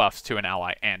those buffs to an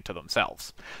ally and to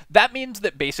themselves. That means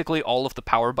that basically all of the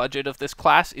power budget of this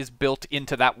class is built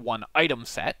into that one item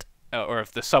set, or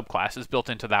if the subclass is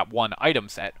built into that one item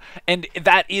set, and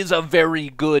that is a very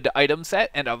good item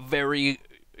set and a very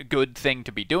good thing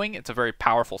to be doing. It's a very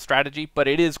powerful strategy, but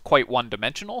it is quite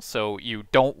one-dimensional, so you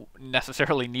don't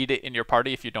necessarily need it in your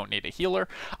party if you don't need a healer.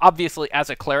 Obviously,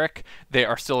 as a cleric, they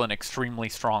are still an extremely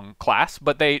strong class,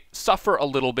 but they suffer a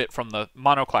little bit from the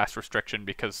monoclass restriction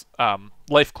because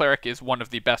Life Cleric is one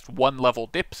of the best one-level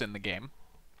dips in the game.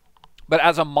 But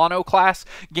as a mono class,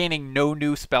 gaining no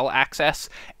new spell access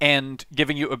and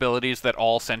giving you abilities that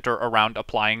all center around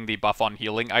applying the buff on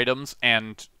healing items,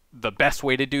 and the best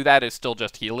way to do that is still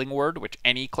just Healing Word, which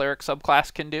any cleric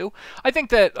subclass can do. I think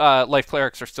that Life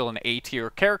Clerics are still an A-tier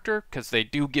character, because they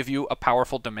do give you a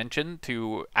powerful dimension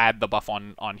to add the buff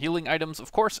on healing items,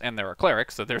 of course, and they're a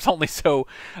cleric, so there's only so...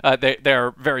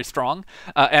 they're very strong.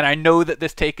 And I know that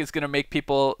this take is going to make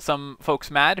some folks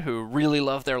mad who really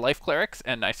love their Life Clerics,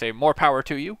 and I say more power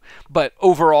to you. But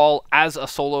overall, as a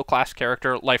solo class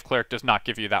character, Life Cleric does not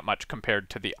give you that much compared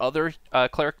to the other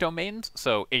cleric domains,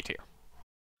 so A-tier.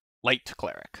 Light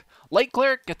Cleric. Light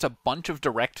Cleric gets a bunch of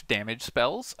direct damage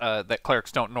spells that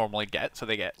clerics don't normally get. So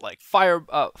they get like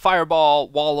Fireball,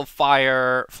 Wall of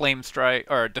Fire, Flame Strike,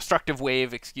 or Destructive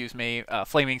Wave, excuse me,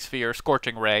 Flaming Sphere,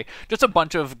 Scorching Ray. Just a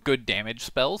bunch of good damage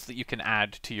spells that you can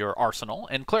add to your arsenal.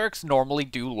 And clerics normally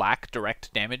do lack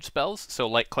direct damage spells, so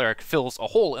Light Cleric fills a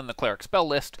hole in the cleric spell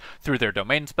list through their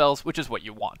domain spells, which is what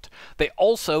you want. They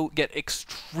also get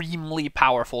extremely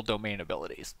powerful domain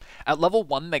abilities. At level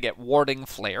 1, they get Warding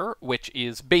Flare, which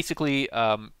is basically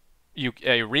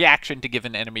a reaction to give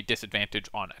an enemy disadvantage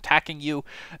on attacking you.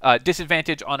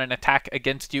 Disadvantage on an attack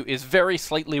against you is very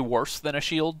slightly worse than a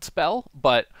shield spell,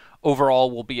 but overall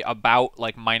will be about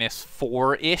like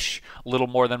 -4-ish, a little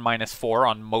more than -4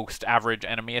 on most average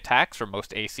enemy attacks or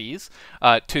most ACs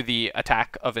to the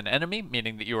attack of an enemy,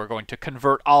 meaning that you are going to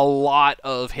convert a lot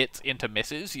of hits into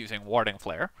misses using Warding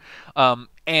Flare.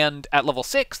 And at level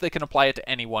 6, they can apply it to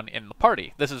anyone in the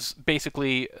party. This is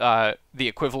basically the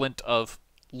equivalent of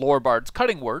Lorebard's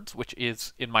Cutting Words, which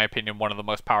is, in my opinion, one of the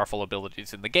most powerful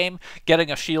abilities in the game.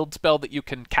 Getting a shield spell that you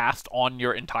can cast on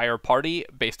your entire party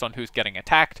based on who's getting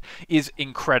attacked is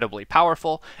incredibly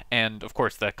powerful, and of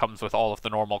course that comes with all of the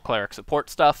normal cleric support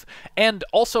stuff. And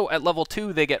also at level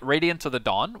 2 they get Radiance of the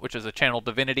Dawn, which is a channel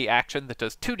divinity action that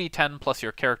does 2d10 plus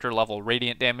your character level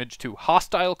radiant damage to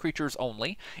hostile creatures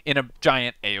only in a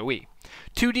giant AoE.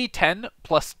 2d10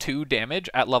 plus 2 damage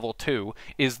at level 2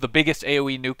 is the biggest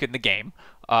AoE nuke in the game,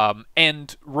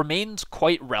 and remains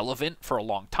quite relevant for a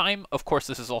long time. Of course,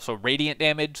 this is also radiant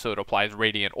damage, so it applies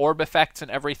radiant orb effects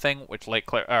and everything, which light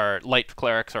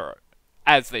clerics are,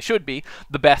 as they should be,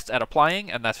 the best at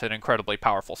applying, and that's an incredibly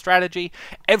powerful strategy.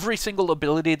 Every single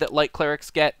ability that light clerics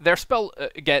get, their spell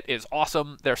is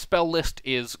awesome. Their spell list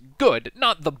is good.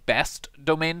 Not the best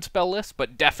domain spell list,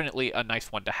 but definitely a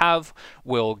nice one to have.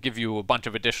 Will give you a bunch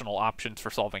of additional options for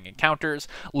solving encounters.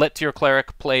 Lets your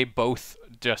cleric play both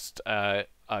just a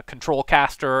control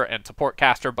caster and support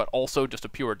caster, but also just a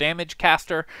pure damage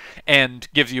caster, and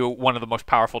gives you one of the most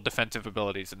powerful defensive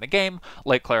abilities in the game.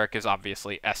 Light cleric is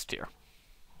obviously S tier.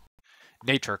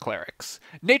 Nature Clerics.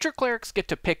 Nature Clerics get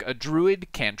to pick a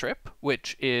Druid cantrip,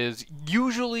 which is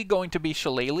usually going to be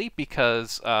Shillelagh,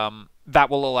 because that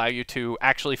will allow you to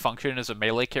actually function as a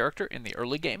melee character in the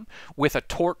early game. With a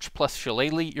Torch plus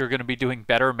Shillelagh, you're going to be doing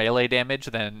better melee damage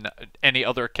than any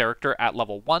other character at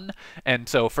level 1, and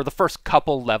so for the first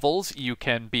couple levels, you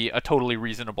can be a totally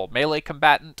reasonable melee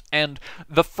combatant, and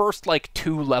the first,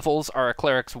 2 levels are a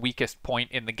cleric's weakest point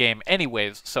in the game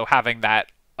anyways, so having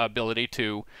that ability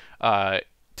to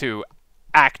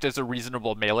act as a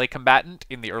reasonable melee combatant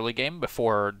in the early game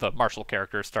before the martial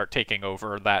characters start taking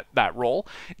over that role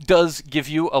does give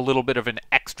you a little bit of an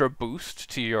extra boost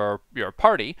to your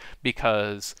party,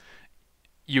 because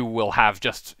you will have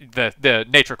just the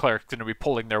nature cleric's going to be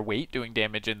pulling their weight doing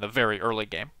damage in the very early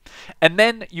game. And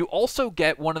then you also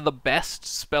get one of the best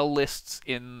spell lists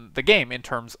in the game in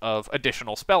terms of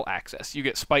additional spell access. You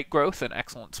get Spike Growth, an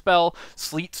excellent spell,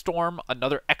 Sleet Storm,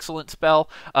 another excellent spell,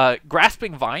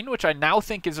 Grasping Vine, which I now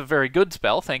think is a very good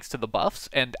spell thanks to the buffs,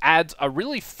 and adds a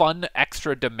really fun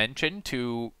extra dimension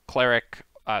to cleric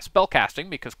spellcasting,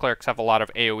 because clerics have a lot of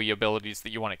AoE abilities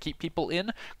that you want to keep people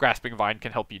in. Grasping Vine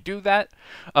can help you do that,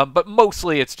 but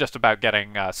mostly it's just about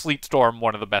getting Sleet Storm,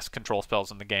 one of the best control spells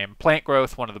in the game, Plant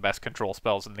Growth, one of the best control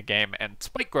spells in the game, and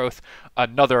Spike Growth,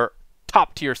 another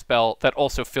top tier spell that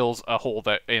also fills a hole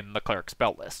in the cleric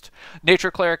spell list.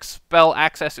 Nature Cleric spell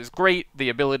access is great. The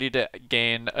ability to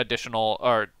gain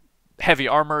additional heavy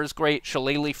armor is great.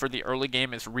 Shillelagh for the early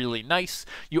game is really nice.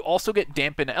 You also get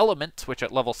Dampen Elements, which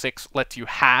at level 6 lets you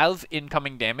have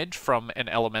incoming damage from an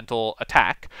elemental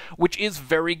attack, which is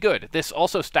very good. This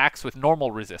also stacks with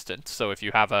normal resistance, so if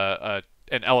you have an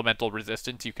elemental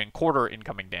resistance, you can quarter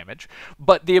incoming damage.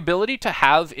 But the ability to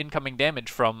have incoming damage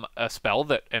from a spell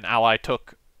that an ally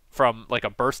took from a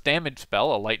burst damage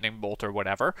spell, a lightning bolt or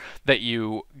whatever, that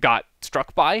you got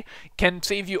struck by, can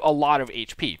save you a lot of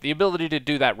HP. The ability to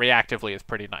do that reactively is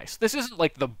pretty nice. This isn't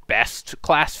the best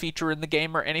class feature in the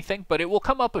game or anything, but it will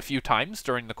come up a few times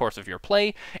during the course of your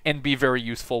play and be very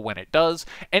useful when it does.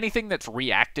 Anything that's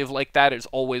reactive like that is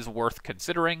always worth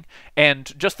considering,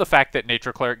 and just the fact that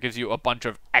Nature Cleric gives you a bunch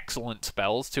of excellent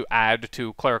spells to add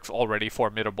to Cleric's already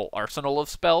formidable arsenal of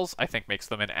spells, I think makes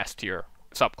them an S tier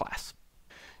subclass.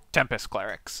 Tempest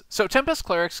Clerics. So Tempest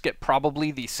Clerics get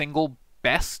probably the single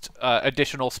best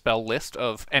additional spell list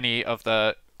of any of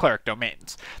the cleric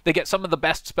domains. They get some of the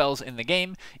best spells in the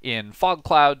game in Fog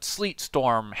Cloud, Sleet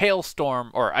Storm, Hailstorm,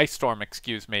 or Ice Storm,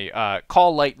 excuse me,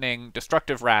 Call Lightning,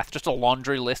 Destructive Wrath, just a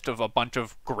laundry list of a bunch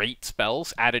of great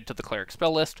spells added to the cleric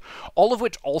spell list, all of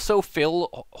which also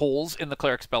fill holes in the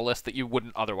cleric spell list that you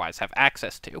wouldn't otherwise have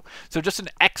access to. So just an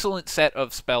excellent set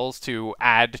of spells to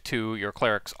add to your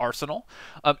cleric's arsenal.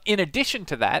 In addition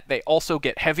to that, they also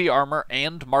get Heavy Armor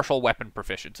and Martial Weapon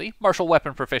Proficiency. Martial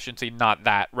Weapon Proficiency, not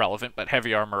that relevant, but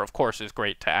Heavy Armor, of course, is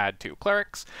great to add to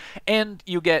clerics. And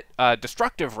you get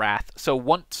Destructive Wrath, so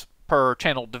once per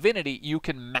channel divinity, you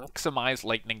can maximize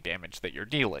lightning damage that you're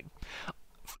dealing.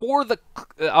 For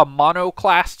a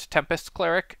mono-classed Tempest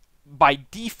Cleric, by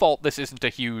default, this isn't a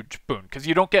huge boon, because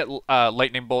you don't get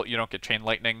Lightning Bolt, you don't get Chain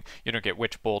Lightning, you don't get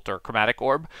Witch Bolt or Chromatic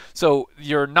Orb, so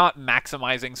you're not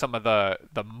maximizing some of the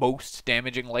most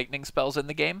damaging lightning spells in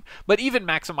the game, but even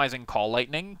maximizing Call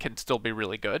Lightning can still be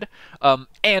really good.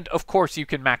 And, of course, you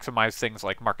can maximize things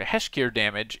like Mark of Heshkir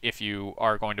damage if you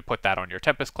are going to put that on your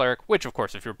Tempest Cleric, which, of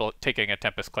course, if you're taking a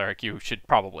Tempest Cleric, you should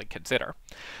probably consider.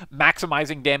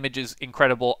 Maximizing damage is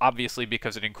incredible, obviously,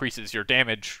 because it increases your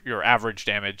damage, your average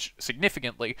damage,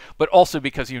 significantly, but also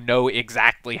because you know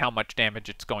exactly how much damage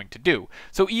it's going to do.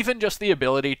 So even just the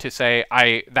ability to say,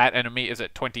 that enemy is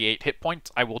at 28 hit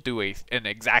points, I will do an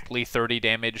exactly 30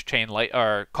 damage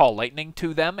call lightning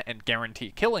to them and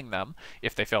guarantee killing them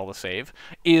if they fail to save,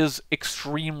 is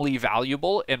extremely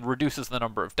valuable and reduces the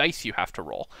number of dice you have to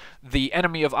roll. The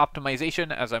enemy of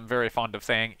optimization, as I'm very fond of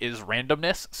saying, is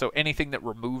randomness, so anything that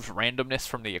removes randomness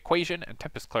from the equation, and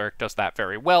Tempest Cleric does that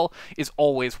very well, is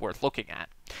always worth looking at.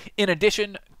 In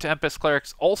addition, Tempest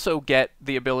Clerics also get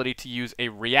the ability to use a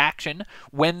reaction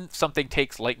when something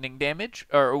takes lightning damage,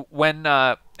 or when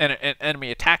an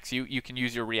enemy attacks you, you can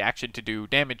use your reaction to do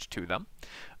damage to them,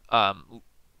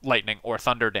 lightning or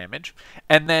thunder damage.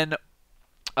 And then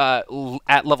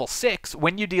at level 6,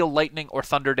 when you deal lightning or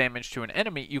thunder damage to an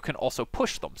enemy, you can also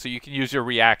push them. So you can use your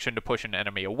reaction to push an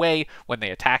enemy away when they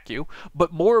attack you.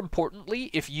 But more importantly,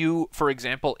 if you, for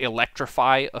example,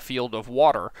 electrify a field of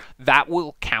water, that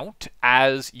will count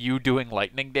as you doing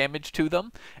lightning damage to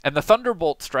them. And the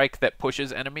Thunderbolt strike that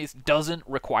pushes enemies doesn't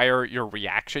require your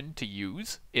reaction to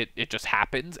use. It just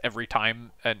happens every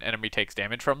time an enemy takes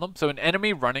damage from them. So an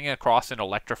enemy running across an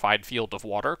electrified field of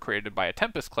water created by a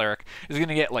Tempest Cleric is going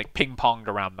to get like ping-ponged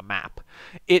around the map.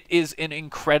 It is an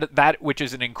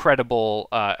incredible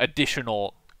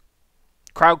additional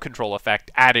crowd control effect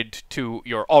added to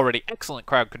your already excellent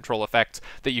crowd control effects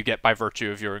that you get by virtue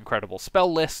of your incredible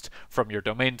spell list, from your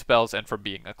domain spells, and from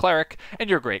being a cleric, and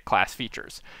your great class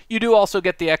features. You do also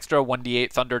get the extra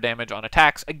 1d8 thunder damage on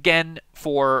attacks. Again,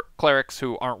 for clerics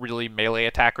who aren't really melee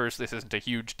attackers, this isn't a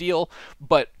huge deal,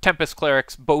 but Tempest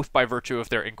Clerics, both by virtue of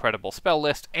their incredible spell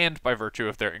list and by virtue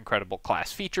of their incredible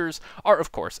class features, are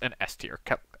of course an S-tier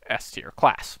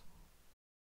class.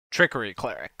 Trickery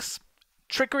Clerics.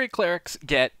 Trickery Clerics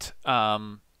get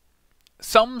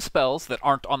some spells that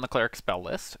aren't on the Cleric spell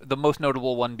list, the most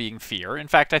notable one being Fear. In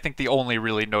fact, I think the only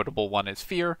really notable one is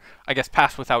Fear. I guess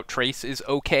Pass Without Trace is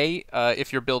okay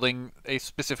if you're building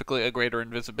specifically a greater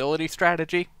invisibility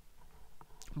strategy.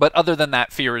 But other than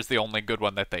that, Fear is the only good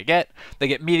one that they get.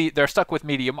 They're stuck with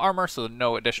medium armor, so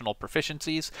no additional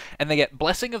proficiencies, and they get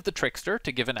Blessing of the Trickster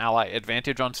to give an ally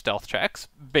advantage on stealth checks.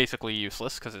 Basically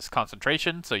useless because it's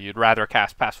concentration, so you'd rather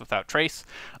cast Pass Without Trace.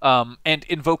 And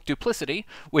Invoke Duplicity,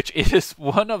 which is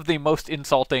one of the most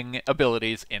insulting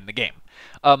abilities in the game.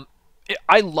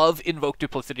 I love Invoke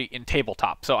Duplicity in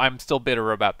Tabletop, so I'm still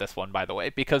bitter about this one, by the way,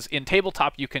 because in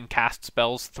Tabletop you can cast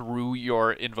spells through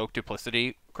your Invoke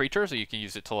Duplicity creature, so you can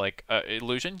use it to, like,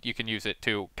 illusion. You can use it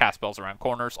to cast spells around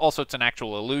corners. Also, it's an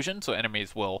actual illusion, so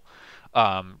enemies will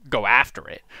go after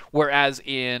it. Whereas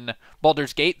in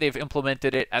Baldur's Gate, they've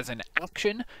implemented it as an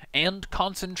action and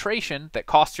concentration that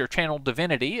costs your Channel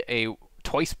Divinity a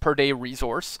twice per day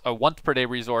resource, a once per day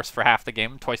resource for half the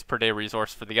game, twice per day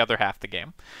resource for the other half the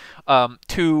game,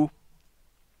 to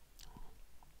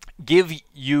give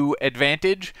you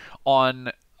advantage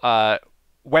on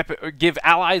give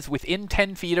allies within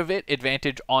 10 feet of it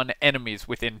advantage on enemies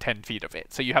within 10 feet of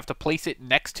it. So you have to place it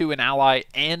next to an ally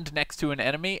and next to an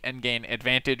enemy and gain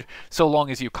advantage so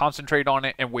long as you concentrate on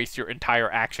it and waste your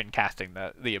entire action casting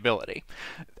the ability.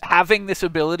 Having this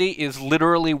ability is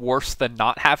literally worse than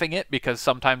not having it, because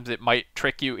sometimes it might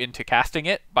trick you into casting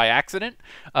it by accident.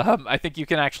 I think you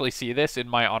can actually see this in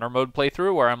my Honor Mode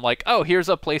playthrough, where I'm like, oh, here's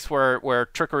a place where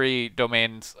Trickery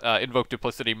Domain's Invoke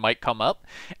Duplicity might come up,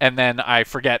 and then I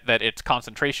forget that it's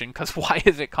concentration, because why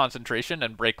is it concentration,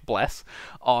 and break Bless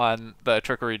on the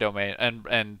Trickery Domain,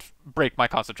 and break my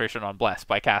concentration on Bless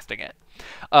by casting it.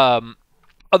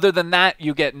 Other than that,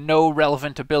 you get no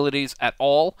relevant abilities at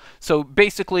all. So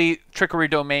basically, Trickery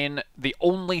Domain, the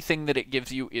only thing that it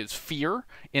gives you is Fear,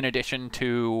 in addition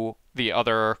to the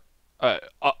other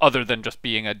than just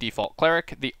being a default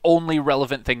cleric. The only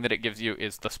relevant thing that it gives you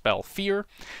is the spell Fear.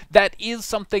 That is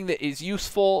something that is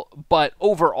useful, but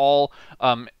overall,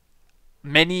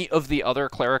 many of the other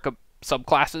cleric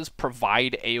subclasses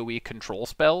provide AoE control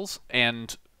spells,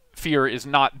 and Fear is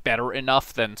not better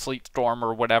enough than Sleet Storm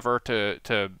or whatever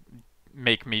to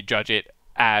make me judge it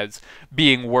as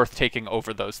being worth taking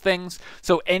over those things.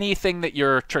 So anything that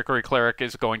your Trickery Cleric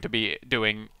is going to be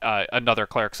doing, another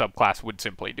cleric subclass would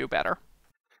simply do better.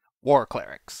 War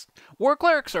Clerics. War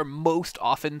Clerics are most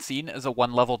often seen as a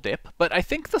one-level dip, but I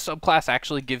think the subclass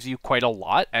actually gives you quite a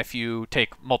lot if you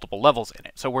take multiple levels in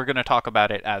it. So we're going to talk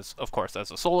about it as, of course, as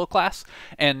a solo class,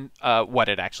 and what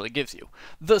it actually gives you.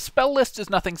 The spell list is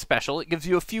nothing special. It gives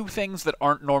you a few things that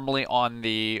aren't normally on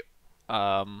the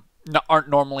aren't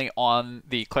normally on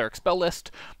the Cleric spell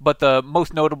list, but the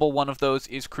most notable one of those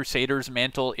is Crusader's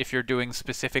Mantle. If you're doing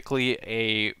specifically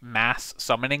a mass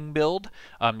summoning build,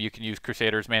 you can use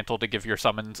Crusader's Mantle to give your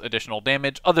summons additional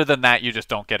damage. Other than that, you just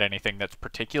don't get anything that's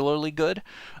particularly good.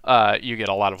 You get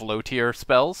a lot of low-tier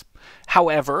spells.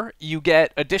 However, you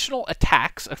get additional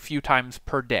attacks a few times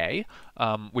per day,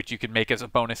 which you can make as a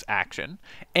bonus action,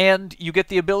 and you get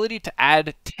the ability to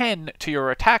add 10 to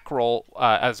your attack roll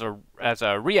as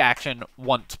a reaction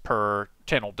once per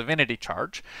channel divinity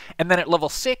charge, and then at level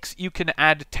 6 you can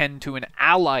add 10 to an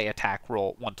ally attack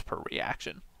roll once per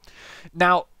reaction.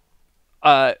 Now,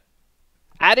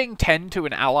 adding 10 to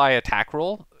an ally attack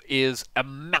roll is a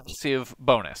massive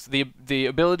bonus. The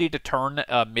ability to turn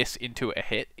a miss into a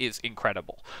hit is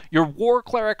incredible. Your War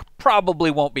Cleric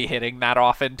probably won't be hitting that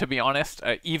often, to be honest.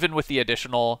 Even with the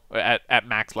additional, at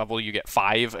max level, you get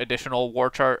 5 additional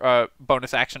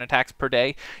bonus action attacks per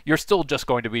day. You're still just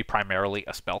going to be primarily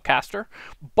a spellcaster.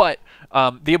 But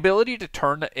the ability to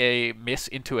turn a miss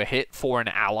into a hit for an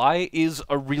ally is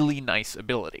a really nice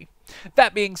ability.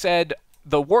 That being said,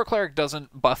 the War Cleric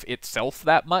doesn't buff itself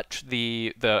that much.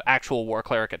 The actual War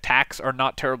Cleric attacks are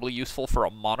not terribly useful for a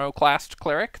monoclassed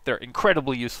Cleric. They're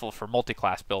incredibly useful for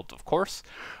multi-class builds, of course.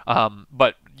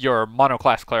 But your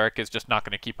monoclass Cleric is just not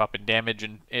going to keep up in damage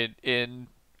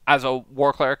as a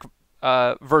War Cleric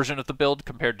version of the build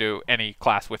compared to any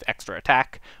class with extra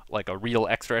attack, like a real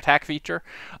extra attack feature.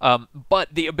 But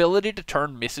the ability to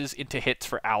turn misses into hits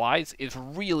for allies is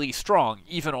really strong,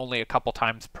 even only a couple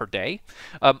times per day.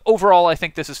 Overall, I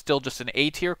think this is still just an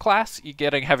A-tier class.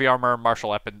 Getting heavy armor and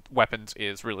martial weapons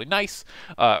is really nice.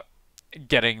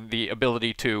 Getting the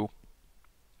ability to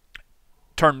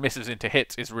turn misses into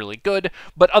hits is really good,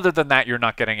 but other than that, you're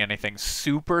not getting anything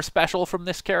super special from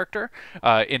this character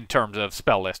in terms of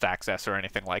spell list access or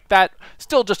anything like that.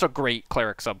 Still just a great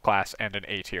Cleric subclass and an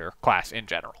A-tier class in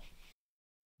general.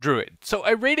 Druid. So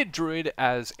I rated Druid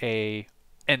as an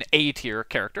A-tier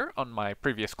character on my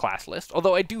previous class list,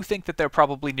 although I do think that they're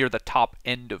probably near the top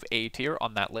end of A-tier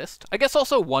on that list. I guess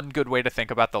also one good way to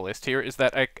think about the list here is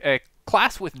that a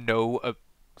class with no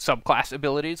subclass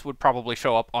abilities would probably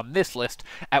show up on this list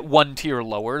at one tier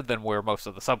lower than where most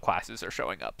of the subclasses are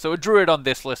showing up. So a Druid on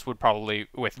this list would probably,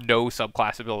 with no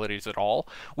subclass abilities at all,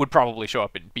 would probably show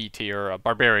up in B tier. A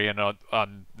Barbarian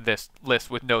on this list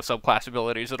with no subclass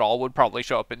abilities at all would probably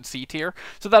show up in C tier.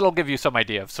 So that'll give you some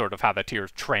idea of sort of how the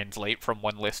tiers translate from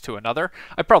one list to another.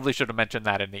 I probably should have mentioned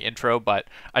that in the intro, but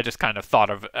I just kind of thought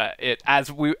of it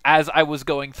as I was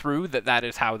going through that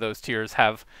is how those tiers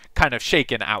have kind of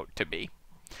shaken out to be.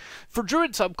 For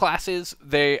Druid subclasses,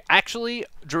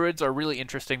 Druids are really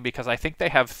interesting because I think they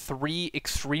have 3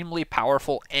 extremely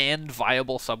powerful and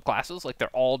viable subclasses. Like, they're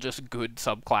all just good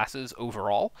subclasses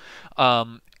overall.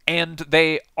 And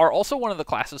they are also one of the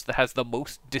classes that has the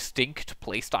most distinct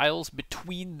playstyles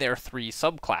between their 3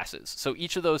 subclasses. So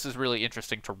each of those is really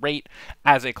interesting to rate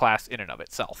as a class in and of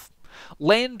itself.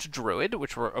 Land Druid,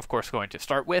 which we're of course going to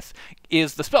start with,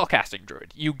 is the spellcasting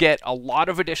Druid. You get a lot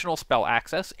of additional spell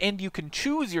access, and you can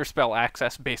choose your spell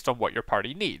access based on what your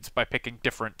party needs by picking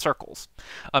different circles.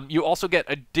 You also get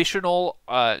additional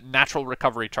natural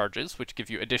recovery charges, which give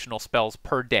you additional spells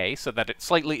per day, so that it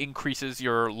slightly increases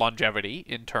your longevity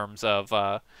in terms of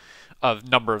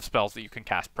number of spells that you can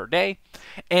cast per day,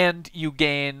 and you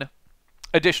gain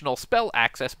additional spell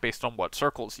access based on what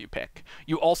circles you pick.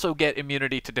 You also get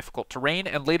immunity to difficult terrain,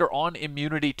 and later on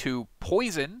immunity to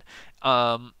poison,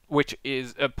 which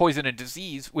is poison and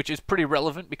disease, which is pretty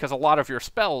relevant because a lot of your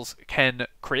spells can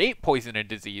create poison and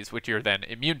disease, which you're then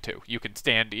immune to. You can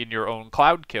stand in your own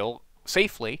cloud kill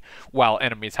safely while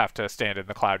enemies have to stand in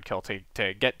the cloud kill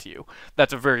to get to you.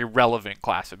 That's a very relevant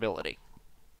class ability.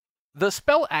 The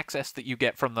spell access that you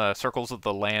get from the Circles of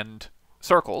the Land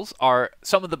circles are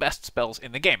some of the best spells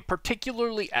in the game,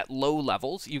 particularly at low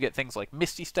levels. You get things like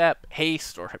Misty Step,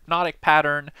 Haste, or Hypnotic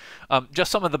Pattern, just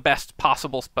some of the best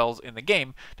possible spells in the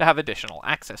game to have additional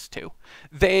access to.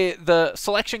 The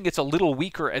selection gets a little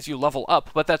weaker as you level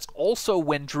up, but that's also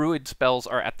when Druid spells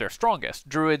are at their strongest.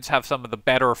 Druids have some of the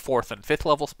better 4th and 5th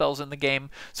level spells in the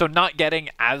game, so not getting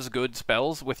as good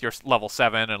spells with your level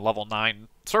 7 and level 9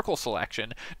 circle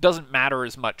selection doesn't matter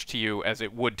as much to you as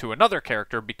it would to another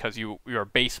character because your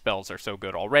base spells are so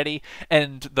good already,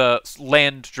 and the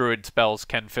land Druid spells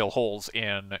can fill holes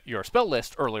in your spell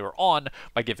list earlier on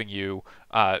by giving you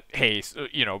haste,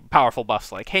 powerful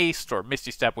buffs like Haste or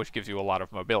Misty Step, which gives you a lot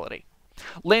of mobility.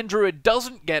 Land Druid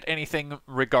doesn't get anything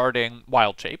regarding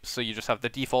wild shapes, so you just have the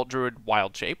default Druid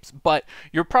wild shapes, but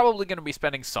you're probably going to be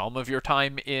spending some of your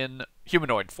time in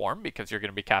humanoid form because you're going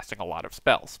to be casting a lot of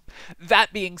spells.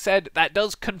 That being said, that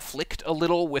does conflict a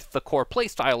little with the core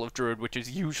playstyle of Druid, which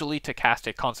is usually to cast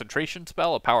a concentration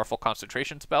spell, a powerful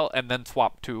concentration spell, and then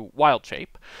swap to wild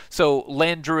shape. So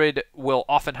Land Druid will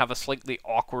often have a slightly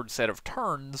awkward set of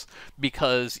turns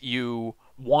because you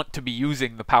want to be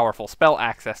using the powerful spell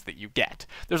access that you get.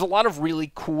 There's a lot of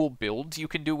really cool builds you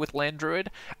can do with Land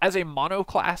Druid. As a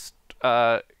monoclass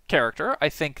character, I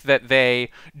think that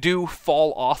they do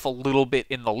fall off a little bit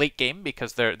in the late game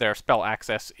because their spell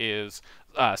access is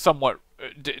somewhat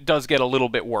does get a little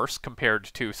bit worse compared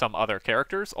to some other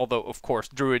characters, although of course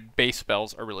Druid base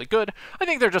spells are really good. I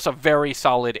think they're just a very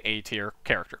solid A-tier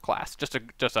character class. Just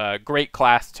a great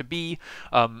class to be.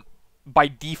 By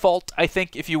default, I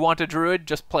think if you want a Druid,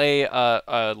 just play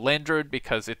a Land Druid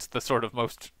because it's the sort of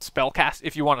most spellcast.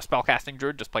 If you want a spellcasting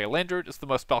Druid, just play a Land Druid. It's the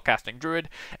most spellcasting Druid,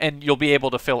 and you'll be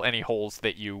able to fill any holes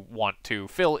that you want to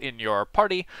fill in your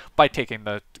party by taking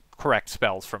the correct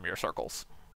spells from your circles.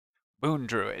 Moon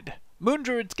Druid. Moon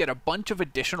Druids get a bunch of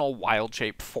additional wild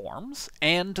shape forms,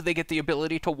 and they get the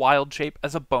ability to wild shape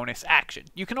as a bonus action.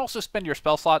 You can also spend your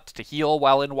spell slots to heal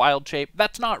while in wild shape.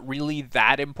 That's not really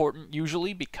that important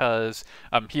usually because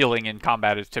healing in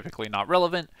combat is typically not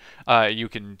relevant. You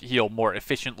can heal more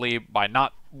efficiently by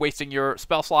not wasting your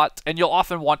spell slots, and you'll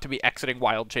often want to be exiting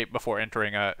wild shape before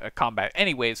entering a combat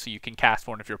anyways, so you can cast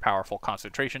one of your powerful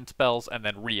concentration spells and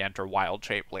then re-enter wild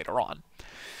shape later on.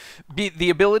 The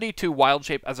ability to wild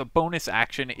shape as a bonus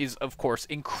action is, of course,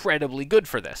 incredibly good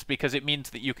for this, because it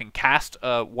means that you can cast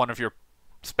one of your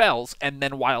spells and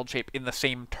then wild shape in the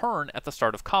same turn at the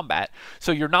start of combat,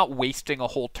 so you're not wasting a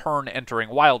whole turn entering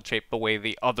wild shape the way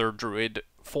the other Druid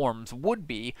forms would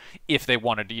be if they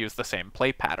wanted to use the same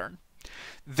play pattern.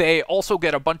 They also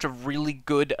get a bunch of really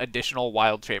good additional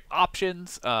wild shape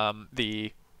options.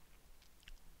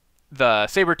 The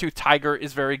Saber-Tooth Tiger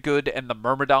is very good, and the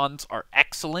Myrmidons are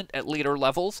excellent at later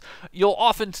levels. You'll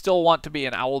often still want to be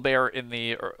an Owlbear in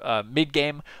the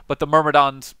mid-game, but the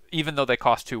Myrmidons, even though they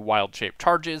cost 2 wild shape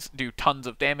charges, do tons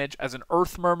of damage. As an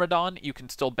Earth Myrmidon, you can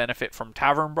still benefit from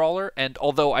Tavern Brawler, and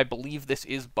although I believe this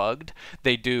is bugged,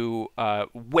 they do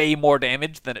way more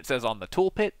damage than it says on the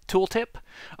tooltip.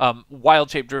 Wild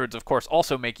shape Druids, of course,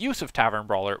 also make use of Tavern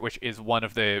Brawler, which is one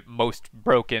of the most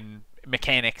broken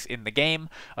mechanics in the game,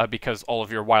 because all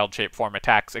of your wild shape form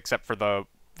attacks, except for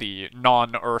the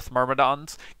non-Earth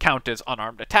Myrmidons, count as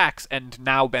unarmed attacks, and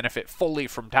now benefit fully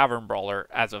from Tavern Brawler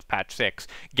as of patch 6,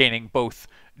 gaining both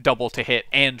double to hit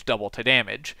and double to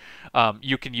damage.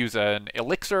 You can use an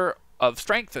Elixir of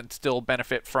Strength and still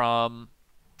benefit from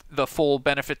the full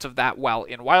benefits of that while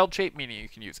in wild shape, meaning you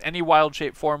can use any wild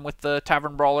shape form with the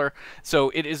Tavern Brawler. So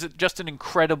it is just an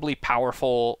incredibly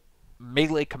powerful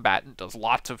melee combatant, does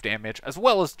lots of damage, as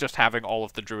well as just having all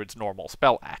of the Druid's normal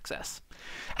spell access.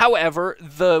 However,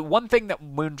 the one thing that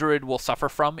Moon Druid will suffer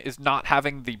from is not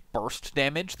having the burst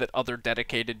damage that other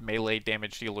dedicated melee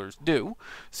damage dealers do.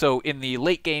 So in the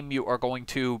late game, you are going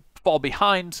to fall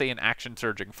behind, say, an Action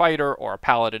Surging Fighter or a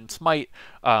Paladin Smite,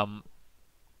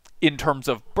 in terms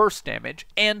of burst damage,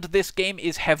 and this game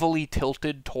is heavily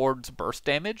tilted towards burst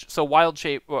damage. So wild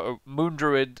shape, Moon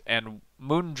Druid and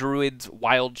Moon Druid's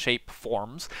wild shape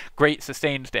forms, great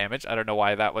sustained damage, I don't know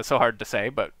why that was so hard to say,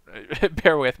 but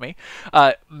bear with me,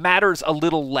 matters a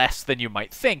little less than you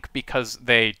might think because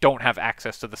they don't have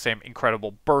access to the same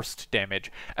incredible burst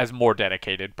damage as more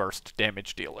dedicated burst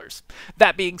damage dealers.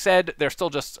 That being said, they're still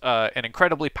just an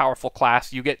incredibly powerful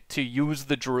class. You get to use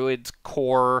the Druid's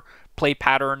core play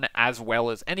pattern as well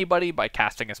as anybody by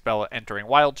casting a spell entering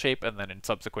wild shape and then in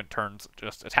subsequent turns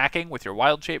just attacking with your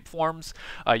wild shape forms.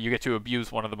 You get to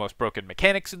abuse one of the most broken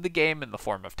mechanics in the game in the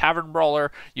form of Tavern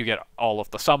Brawler. You get all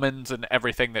of the summons and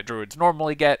everything that Druids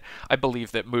normally get. I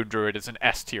believe that Moon Druid is an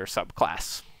S-tier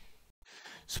subclass.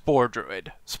 Spore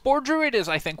Druid. Spore Druid is,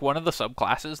 I think, one of the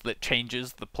subclasses that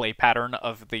changes the play pattern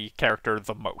of the character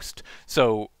the most.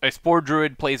 So a Spore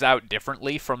Druid plays out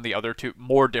differently from the other two,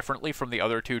 more differently from the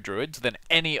other two Druids than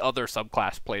any other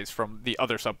subclass plays from the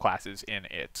other subclasses in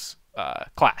its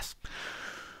class.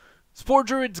 Spore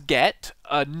Druids get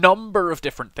a number of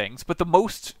different things, but the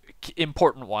most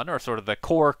important one, or sort of the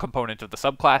core component of the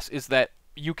subclass, is that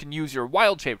you can use your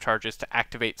wild shape charges to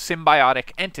activate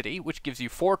Symbiotic Entity, which gives you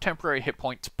 4 temporary hit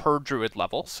points per Druid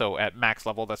level. So at max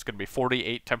level, that's going to be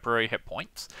 48 temporary hit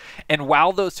points. And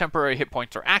while those temporary hit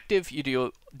points are active,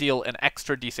 you deal an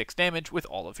extra d6 damage with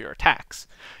all of your attacks.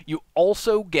 You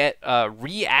also get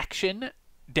reaction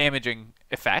damaging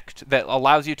effect that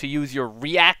allows you to use your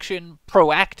reaction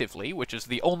proactively, which is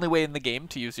the only way in the game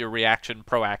to use your reaction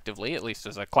proactively, at least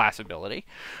as a class ability,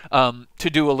 to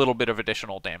do a little bit of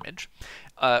additional damage,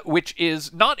 which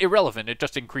is not irrelevant. It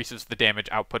just increases the damage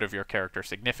output of your character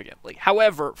significantly.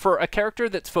 However, for a character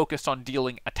that's focused on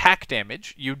dealing attack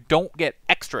damage, you don't get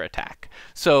extra attack.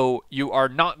 So you are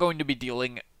not going to be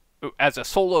dealing, as a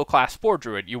solo class Spore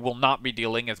Druid, you will not be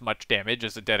dealing as much damage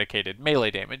as a dedicated melee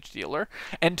damage dealer,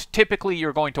 and typically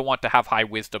you're going to want to have high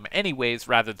wisdom anyways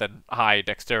rather than high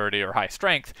dexterity or high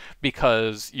strength,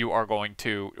 because you are going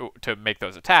to make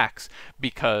those attacks,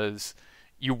 because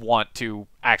you want to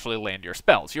actually land your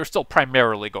spells. You're still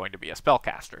primarily going to be a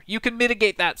spellcaster. You can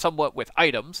mitigate that somewhat with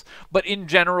items, but in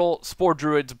general, Spore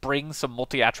Druids bring some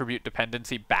multi-attribute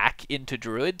dependency back into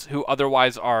Druids, who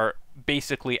otherwise are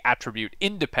basically attribute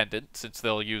independent, since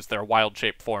they'll use their wild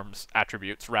shape forms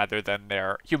attributes rather than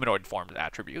their humanoid forms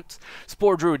attributes.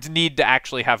 Spore Druids need to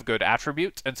actually have good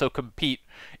attributes, and so compete.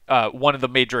 One of the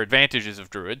major advantages of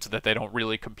Druids, that they don't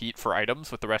really compete for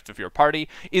items with the rest of your party,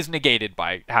 is negated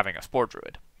by having a Spore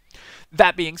Druid.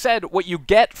 That being said, what you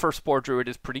get for Spore Druid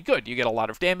is pretty good. You get a lot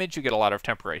of damage, you get a lot of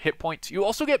temporary hit points. You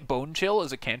also get Bone Chill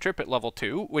as a cantrip at level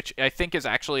 2, which I think is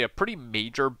actually a pretty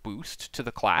major boost to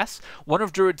the class. One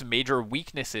of Druid's major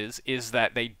weaknesses is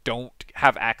that they don't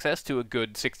have access to a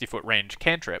good 60-foot range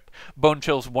cantrip. Bone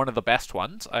Chill's one of the best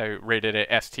ones. I rated it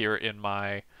S tier in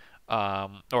my,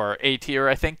 or A tier,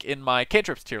 I think, in my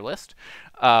cantrips tier list.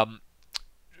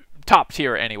 Top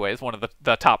tier anyways, one of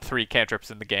the top 3 cantrips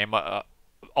in the game,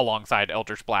 alongside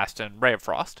Eldritch Blast and Ray of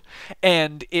Frost,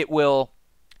 and it will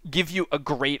give you a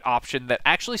great option that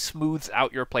actually smooths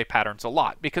out your play patterns a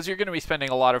lot, because you're going to be spending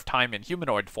a lot of time in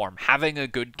humanoid form. Having a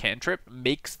good cantrip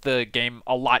makes the game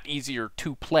a lot easier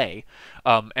to play,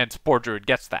 and Spore Druid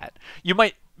gets that. You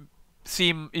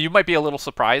might be a little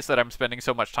surprised that I'm spending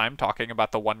so much time talking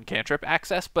about the one cantrip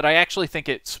access, but I actually think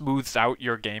it smooths out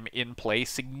your game in play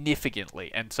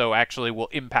significantly, and so actually will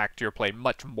impact your play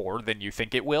much more than you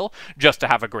think it will, just to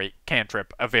have a great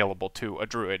cantrip available to a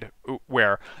Druid,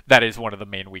 where that is one of the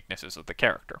main weaknesses of the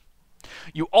character.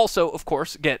 You also, of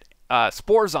course, get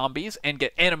Spore Zombies and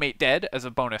get Animate Dead as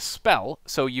a bonus spell,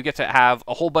 so you get to have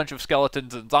a whole bunch of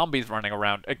skeletons and zombies running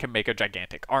around and can make a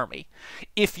gigantic army.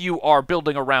 If you are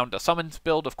building around a summons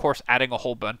build, of course, adding a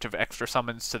whole bunch of extra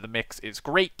summons to the mix is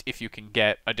great. If you can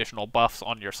get additional buffs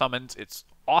on your summons, it's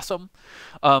awesome.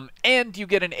 And you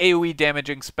get an AoE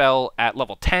damaging spell at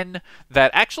level 10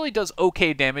 that actually does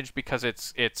okay damage because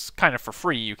it's kind of for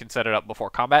free. You can set it up before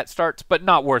combat starts, but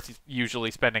not worth usually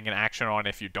spending an action on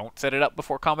if you don't set it up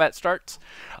before combat starts.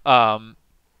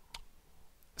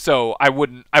 So I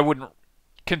wouldn't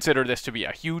consider this to be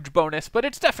a huge bonus, but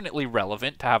it's definitely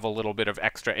relevant to have a little bit of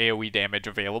extra AoE damage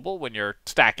available when you're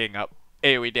stacking up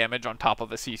AoE damage on top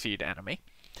of a CC'd enemy.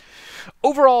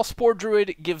 Overall, Spore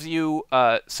Druid gives you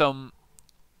some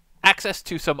access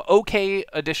to some okay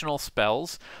additional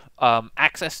spells,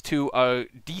 access to a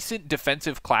decent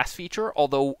defensive class feature,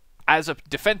 although as a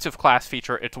defensive class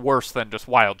feature, it's worse than just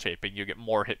wild shaping. You get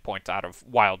more hit points out of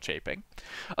wild shaping,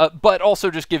 but also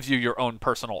just gives you your own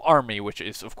personal army, which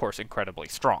is, of course, incredibly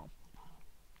strong.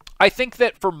 I think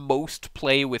that for most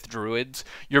play with Druids,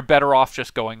 you're better off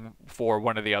just going for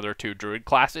one of the other 2 Druid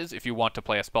classes. If you want to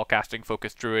play a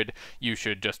spellcasting-focused Druid, you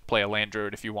should just play a Land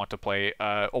Druid. If you want to play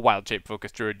a Wild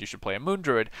Shape-focused Druid, you should play a Moon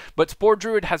Druid. But Spore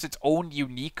Druid has its own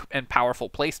unique and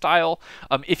powerful playstyle.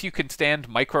 If you can stand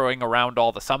microing around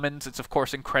all the summons, it's of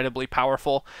course incredibly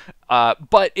powerful.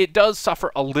 But it does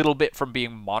suffer a little bit from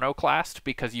being monoclassed,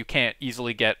 because you can't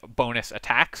easily get bonus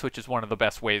attacks, which is one of the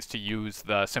best ways to use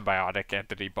the symbiotic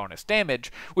entity bonus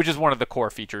damage, which is one of the core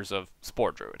features of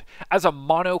Spore Druid. As a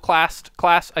monoclassed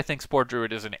class, I think Spore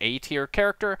Druid is an A tier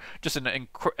character, just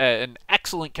an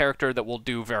excellent character that will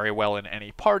do very well in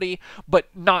any party, but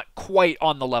not quite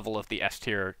on the level of the S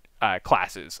tier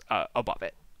classes above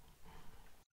it.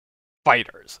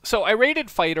 Fighters. So I rated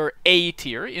Fighter A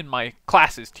tier in my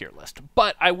classes tier list,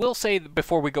 but I will say that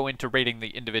before we go into rating the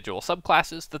individual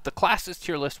subclasses, that the classes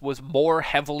tier list was more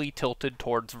heavily tilted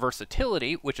towards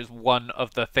versatility, which is one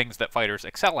of the things that fighters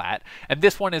excel at, and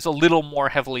this one is a little more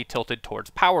heavily tilted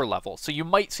towards power level. So you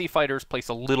might see fighters placed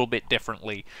a little bit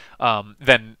differently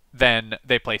than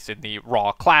they place in the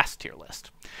raw class tier list.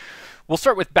 We'll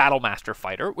start with Battlemaster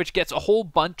Fighter, which gets a whole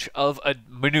bunch of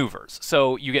maneuvers.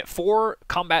 So you get 4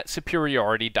 combat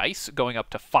superiority dice, going up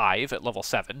to 5 at level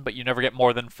 7, but you never get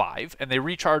more than 5, and they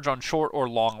recharge on short or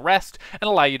long rest and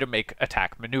allow you to make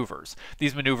attack maneuvers.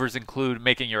 These maneuvers include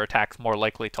making your attacks more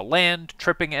likely to land,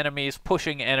 tripping enemies,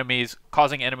 pushing enemies,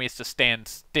 causing enemies to stand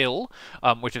still,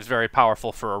 which is very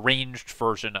powerful for a ranged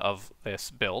version of this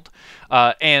build,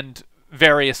 and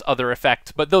various other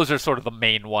effects, but those are sort of the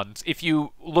main ones. If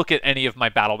you look at any of my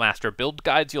Battlemaster build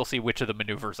guides, you'll see which of the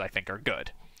maneuvers I think are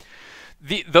good.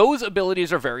 Those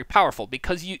abilities are very powerful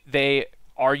because they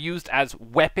are used as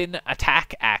weapon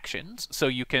attack actions, so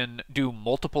you can do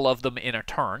multiple of them in a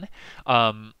turn.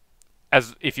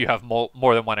 As if you have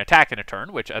more than one attack in a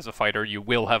turn, which as a fighter you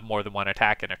will have more than one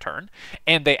attack in a turn,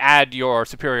 and they add your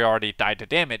superiority die to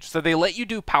damage, so they let you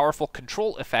do powerful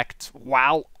control effects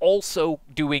while also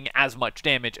doing as much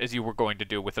damage as you were going to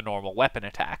do with a normal weapon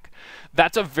attack.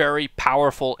 That's a very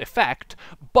powerful effect,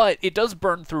 but it does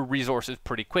burn through resources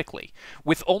pretty quickly.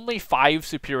 With only 5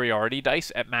 superiority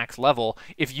dice at max level,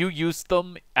 if you use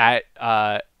them at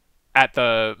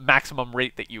the maximum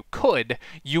rate that you could,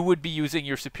 you would be using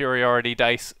your superiority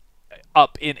dice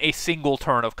up in a single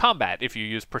turn of combat. If you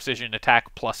use precision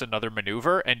attack plus another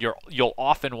maneuver, and you'll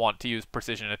often want to use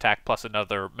precision attack plus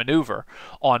another maneuver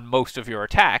on most of your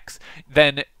attacks,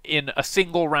 then in a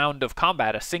single round of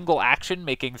combat, a single action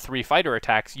making 3 fighter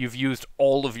attacks, you've used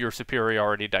all of your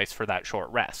superiority dice for that short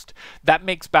rest. That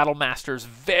makes Battle Masters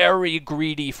very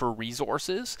greedy for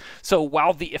resources, so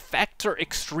while the effects are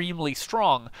extremely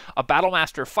strong, a Battle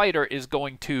Master fighter is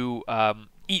going to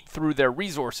eat through their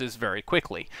resources very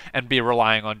quickly and be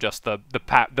relying on just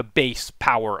the base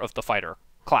power of the fighter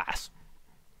class.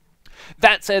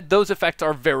 That said, those effects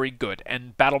are very good,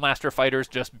 and Battlemaster fighters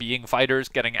just being fighters,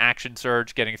 getting action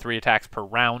surge, getting 3 attacks per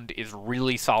round is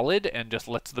really solid and just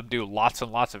lets them do lots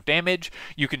and lots of damage.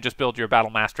 You can just build your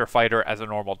Battlemaster fighter as a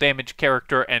normal damage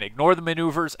character and ignore the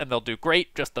maneuvers and they'll do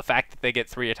great. Just the fact that they get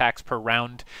 3 attacks per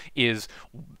round is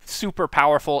super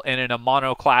powerful, and in a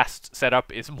mono-class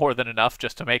setup is more than enough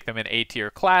just to make them an A-tier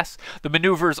class. The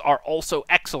maneuvers are also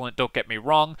excellent, don't get me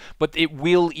wrong, but it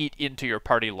will eat into your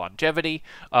party longevity.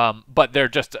 But they're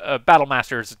just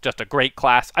Battlemaster is just a great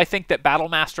class. I think that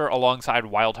Battlemaster alongside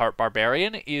Wildheart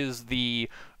Barbarian is the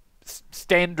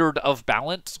standard of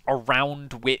balance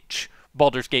around which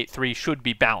Baldur's Gate 3 should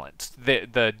be balanced.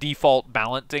 The default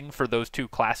balancing for those two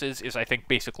classes is, I think,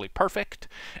 basically perfect,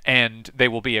 and they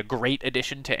will be a great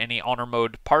addition to any honor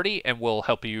mode party and will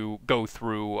help you go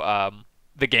through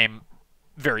the game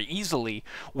very easily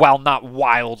while not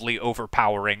wildly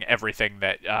overpowering everything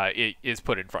that is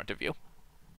put in front of you.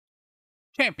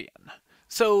 Champion.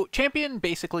 So Champion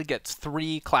basically gets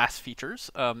 3 class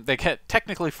features. They get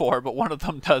technically 4, but one of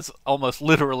them does almost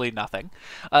literally nothing.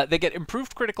 They get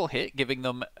improved critical hit, giving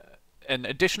them an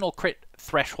additional crit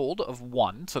threshold of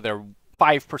 1, so they're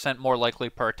 5% more likely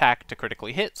per attack to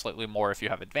critically hit, slightly more if you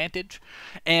have advantage.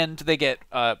 And they get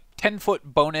a 10-foot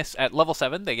bonus at level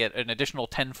 7. They get an additional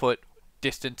 10-foot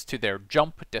distance to their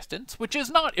jump distance, which is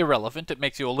not irrelevant. It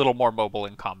makes you a little more mobile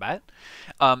in combat.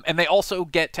 And they also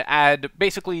get to add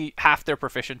basically half their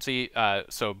proficiency,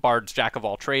 so Bard's Jack of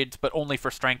all trades, but only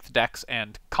for strength, dex,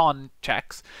 and con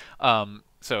checks,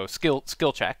 so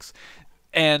skill checks.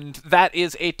 And that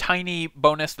is a tiny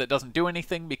bonus that doesn't do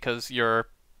anything because your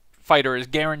fighter is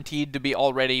guaranteed to be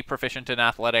already proficient in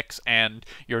athletics, and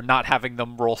you're not having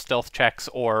them roll stealth checks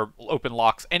or open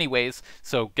locks anyways,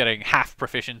 so getting half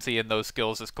proficiency in those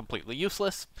skills is completely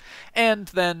useless. And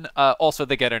then also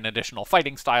they get an additional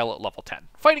fighting style at level 10.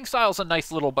 Fighting style is a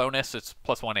nice little bonus. It's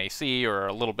 +1 AC or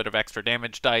a little bit of extra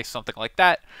damage dice, something like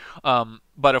that.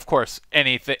 But of course,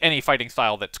 any fighting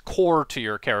style that's core to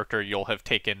your character you'll have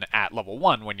taken at level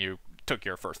 1 when you took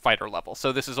your first fighter level,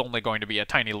 so this is only going to be a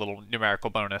tiny little numerical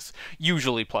bonus,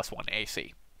 usually +1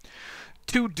 AC.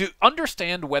 To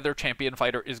understand whether Champion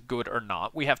Fighter is good or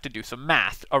not, we have to do some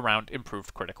math around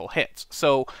improved critical hits.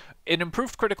 So an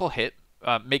improved critical hit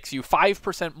makes you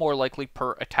 5% more likely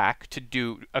per attack to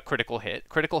do a critical hit.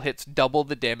 Critical hits double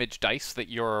the damage dice that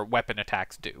your weapon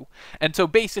attacks do. And so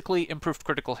basically, improved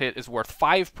critical hit is worth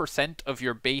 5% of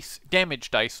your base damage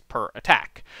dice per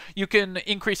attack. You can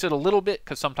increase it a little bit,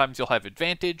 because sometimes you'll have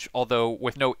advantage, although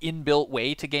with no inbuilt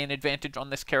way to gain advantage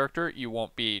on this character, you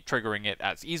won't be triggering it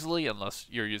as easily unless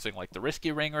you're using like the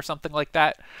Risky Ring or something like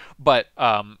that. But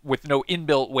with no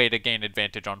inbuilt way to gain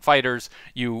advantage on fighters,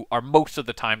 you are most of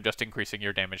the time just increasing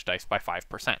your damage dice by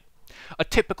 5%. A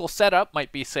typical setup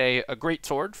might be, say, a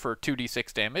greatsword for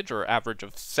 2d6 damage, or average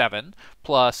of 7,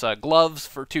 plus gloves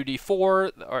for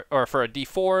 2d4, or for a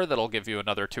d4, that'll give you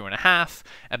another 2.5,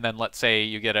 and then let's say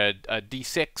you get a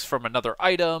d6 from another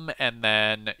item, and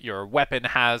then your weapon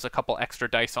has a couple extra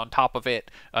dice on top of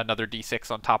it, another d6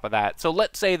 on top of that. So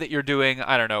let's say that you're doing,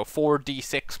 I don't know,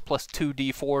 4d6 plus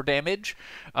 2d4 damage.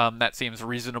 That seems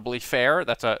reasonably fair.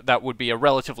 That would be a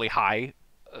relatively high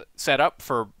setup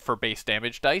for base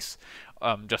damage dice,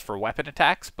 just for weapon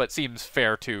attacks, but seems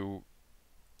fair to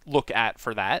look at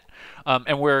for that.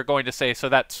 And we're going to say, so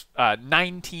that's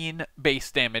 19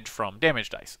 base damage from damage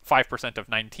dice. 5% of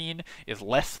 19 is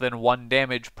less than 1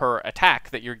 damage per attack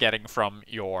that you're getting from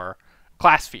your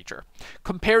class feature.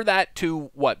 Compare that to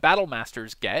what Battle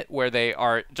Masters get, where they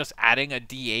are just adding a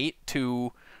d8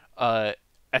 to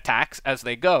attacks as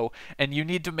they go, and you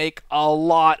need to make a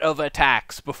lot of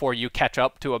attacks before you catch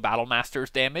up to a Battle Master's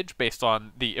damage based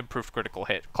on the improved critical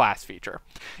hit class feature.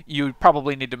 You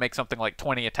probably need to make something like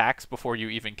 20 attacks before you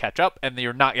even catch up, and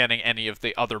you're not getting any of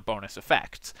the other bonus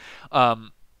effects.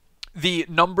 The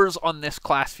numbers on this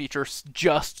class feature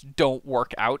just don't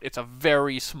work out. It's a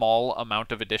very small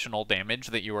amount of additional damage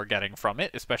that you are getting from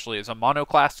it, especially as a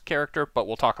monoclass character, but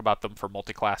we'll talk about them for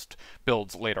multiclassed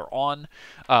builds later on.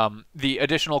 The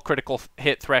additional critical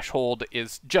hit threshold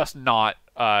is just not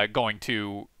going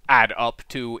to add up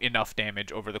to enough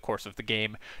damage over the course of the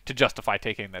game to justify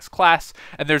taking this class,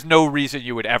 and there's no reason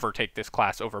you would ever take this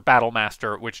class over Battle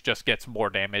Master, which just gets more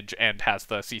damage and has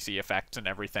the CC effects and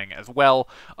everything as well,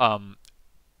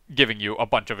 giving you a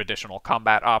bunch of additional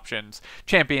combat options.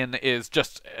 Champion is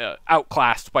just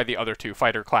outclassed by the other two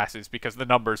fighter classes because the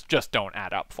numbers just don't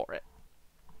add up for it.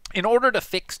 In order to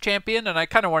fix Champion, and I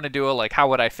kind of want to do a, like, how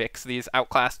would I fix these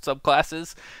outclassed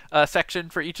subclasses section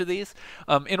for each of these.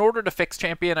 In order to fix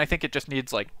Champion, I think it just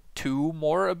needs, like, 2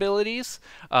 more abilities.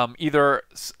 Either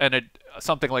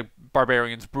something like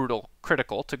Barbarian's Brutal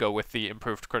Critical to go with the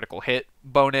improved critical hit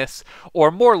bonus,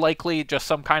 or more likely just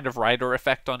some kind of rider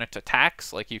effect on its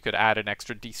attacks. Like, you could add an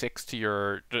extra d6 to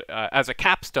your, as a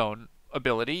capstone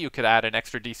ability, you could add an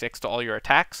extra d6 to all your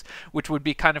attacks, which would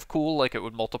be kind of cool. Like, it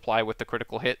would multiply with the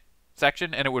critical hit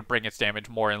section, and it would bring its damage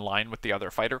more in line with the other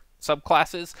fighter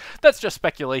subclasses. That's just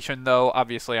speculation, though.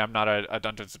 Obviously, I'm not a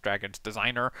Dungeons & Dragons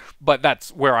designer, but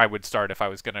that's where I would start if I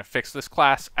was going to fix this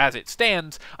class. As it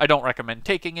stands, I don't recommend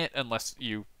taking it unless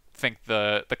you think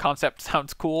the concept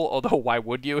sounds cool, although why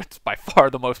would you? It's by far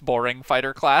the most boring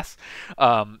fighter class,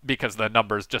 because the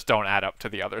numbers just don't add up to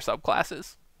the other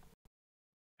subclasses.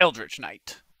 Eldritch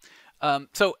Knight.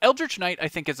 So Eldritch Knight, I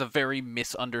think, is a very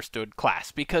misunderstood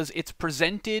class because it's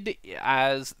presented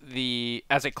as a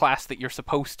class that you're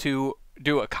supposed to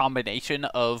do a combination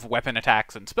of weapon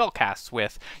attacks and spell casts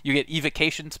with. You get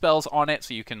evocation spells on it,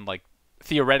 so you can, like,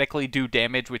 theoretically do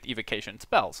damage with evocation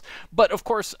spells. But of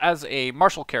course, as a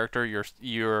martial character,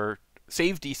 your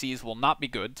save DCs will not be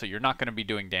good, so you're not going to be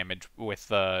doing damage with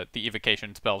the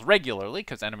evocation spells regularly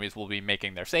because enemies will be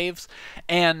making their saves,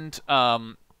 and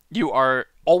you are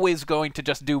always going to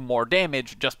just do more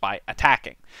damage just by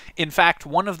attacking. In fact,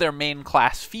 one of their main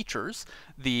class features,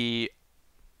 the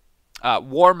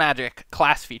War Magic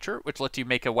class feature, which lets you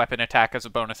make a weapon attack as a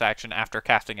bonus action after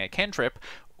casting a cantrip,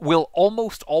 will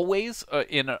almost always,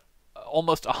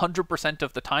 almost 100%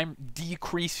 of the time,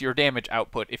 decrease your damage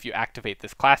output if you activate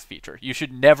this class feature. You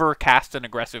should never cast an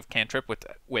aggressive cantrip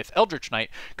with Eldritch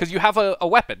Knight, because you have a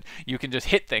weapon. You can just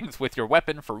hit things with your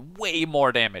weapon for way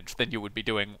more damage than you would be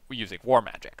doing using War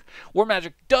Magic. War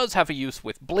Magic does have a use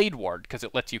with Blade Ward, because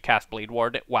it lets you cast Blade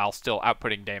Ward while still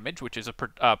outputting damage, which is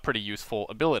a pretty useful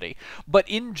ability. But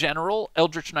in general,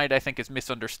 Eldritch Knight, I think, is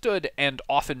misunderstood and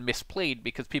often misplayed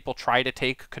because people try to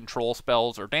take control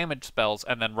spells or damage spells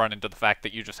and then run into the fact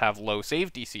that you just have low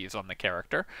save DCs on the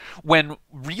character, when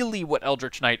really what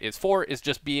Eldritch Knight is for is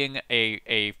just being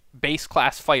a base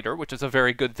class fighter, which is a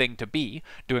very good thing to be,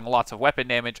 doing lots of weapon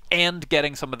damage, and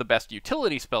getting some of the best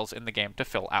utility spells in the game to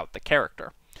fill out the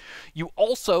character. You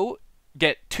also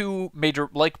get 2 major,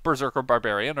 like Berserker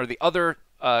Barbarian, or the other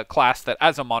class that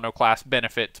as a monoclass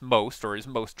benefits most or is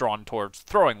most drawn towards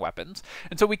throwing weapons,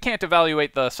 and so we can't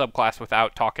evaluate the subclass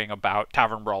without talking about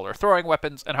Tavern Brawler throwing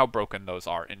weapons and how broken those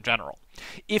are in general.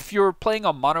 If you're playing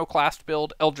a monoclassed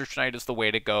build, Eldritch Knight is the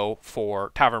way to go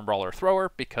for Tavern Brawler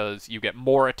Thrower because you get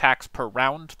more attacks per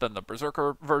round than the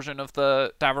Berserker version of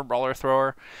the Tavern Brawler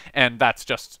Thrower, and that's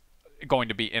just going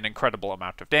to be an incredible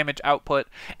amount of damage output.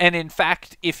 And in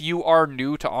fact, if you are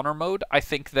new to Honor Mode, I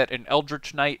think that an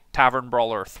Eldritch Knight Tavern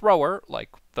Brawler Thrower, like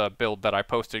the build that I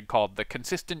posted called the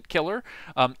Consistent Killer,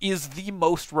 is the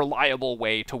most reliable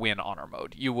way to win Honor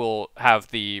Mode. You will have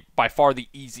by far the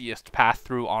easiest path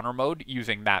through Honor Mode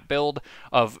using that build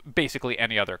of basically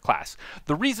any other class.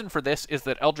 The reason for this is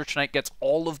that Eldritch Knight gets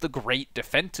all of the great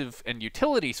defensive and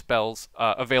utility spells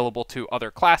available to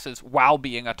other classes while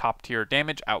being a top tier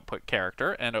damage output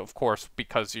character, and of course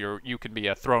because you can be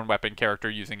a thrown weapon character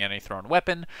using any thrown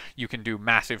weapon, you can do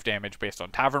massive damage based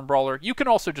on Tavern Brawler. You can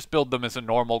also just build them as a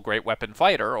normal great weapon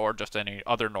fighter or just any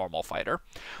other normal fighter,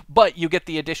 but you get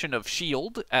the addition of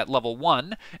Shield at level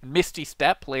 1, Misty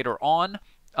Step later on,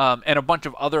 and a bunch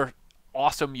of other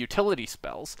awesome utility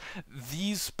spells.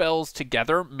 These spells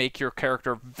together make your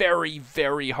character very,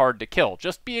 very hard to kill.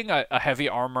 Just being a heavy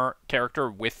armor character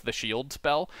with the shield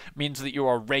spell means that you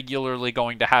are regularly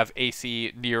going to have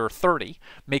AC near 30,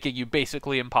 making you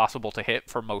basically impossible to hit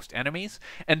for most enemies.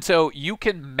 And so you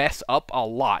can mess up a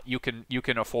lot. You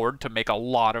can afford to make a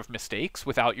lot of mistakes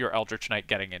without your Eldritch Knight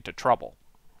getting into trouble.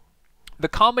 The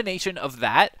combination of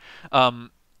that,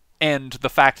 and the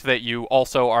fact that you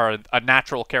also are a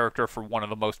natural character for one of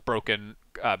the most broken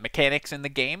mechanics in the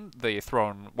game, the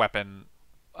thrown weapon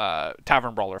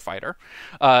Tavern Brawler fighter,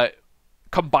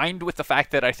 combined with the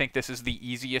fact that I think this is the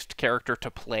easiest character to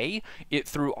play it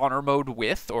through honor mode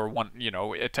with, or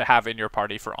to have in your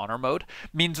party for honor mode,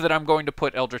 means that I'm going to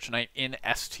put Eldritch Knight in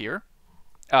S tier.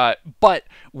 But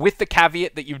with the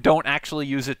caveat that you don't actually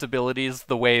use its abilities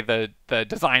the way the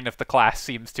design of the class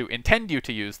seems to intend you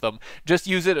to use them. Just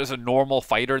use it as a normal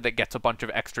fighter that gets a bunch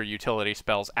of extra utility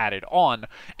spells added on,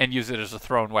 and use it as a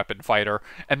thrown weapon fighter.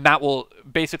 And that will,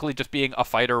 basically just being a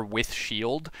fighter with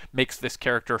shield, makes this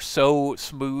character so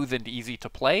smooth and easy to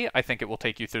play. I think it will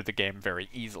take you through the game very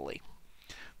easily.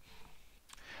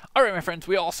 Alright, my friends,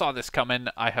 we all saw this coming.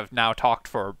 I have now talked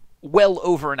for well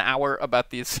over an hour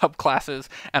about these subclasses,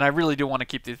 and I really do want to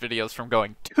keep these videos from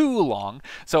going too long,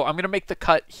 so I'm going to make the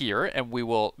cut here, and we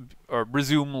will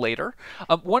resume later.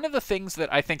 One of the things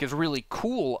that I think is really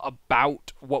cool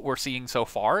about what we're seeing so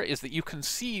far is that you can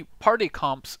see party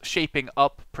comps shaping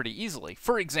up pretty easily.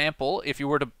 For example, if you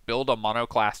were to build a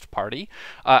monoclassed party,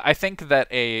 I think that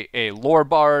a Lore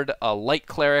Bard, a Light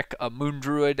Cleric, a Moon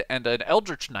Druid, and an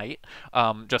Eldritch Knight,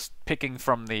 just picking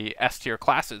from the S tier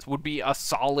classes, would be a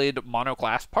solid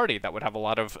monoclass party that would have a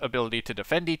lot of ability to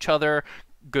defend each other,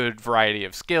 good variety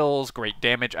of skills, great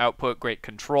damage output, great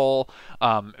control,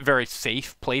 very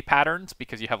safe play patterns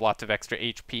because you have lots of extra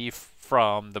HP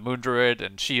from the Moon Druid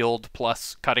and shield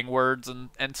plus cutting words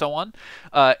and so on.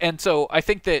 And so I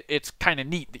think that it's kind of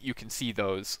neat that you can see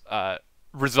those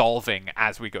resolving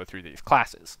as we go through these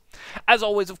classes. As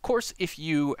always, of course, if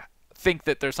you think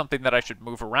that there's something that I should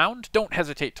move around, don't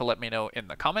hesitate to let me know in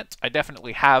the comments. I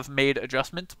definitely have made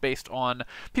adjustments based on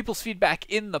people's feedback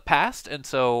in the past, and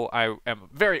so I am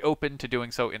very open to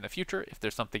doing so in the future if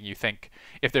there's something you think,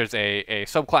 if there's a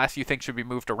subclass you think should be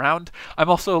moved around. I'm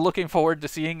also looking forward to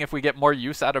seeing if we get more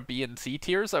use out of B and C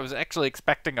tiers. I was actually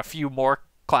expecting a few more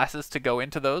classes to go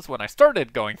into those when I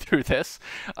started going through this,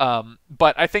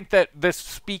 but I think that this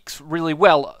speaks really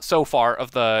well so far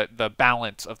of the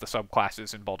balance of the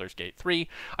subclasses in Baldur's Gate 3.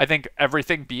 I think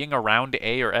everything being around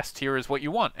A or S tier is what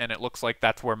you want, and it looks like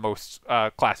that's where most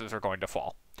classes are going to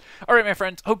fall. Alright, my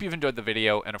friends, hope you've enjoyed the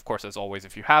video, and of course, as always,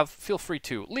 if you have, feel free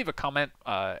to leave a comment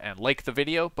and like the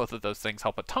video. Both of those things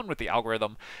help a ton with the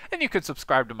algorithm, and you can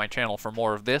subscribe to my channel for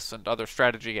more of this and other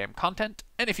strategy game content.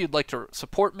 And if you'd like to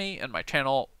support me and my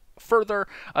channel further,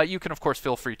 you can of course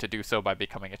feel free to do so by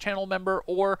becoming a channel member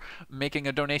or making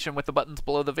a donation with the buttons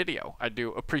below the video. I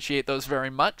do appreciate those very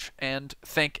much, and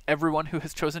thank everyone who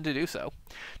has chosen to do so.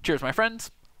 Cheers, my friends.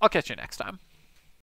 I'll catch you next time.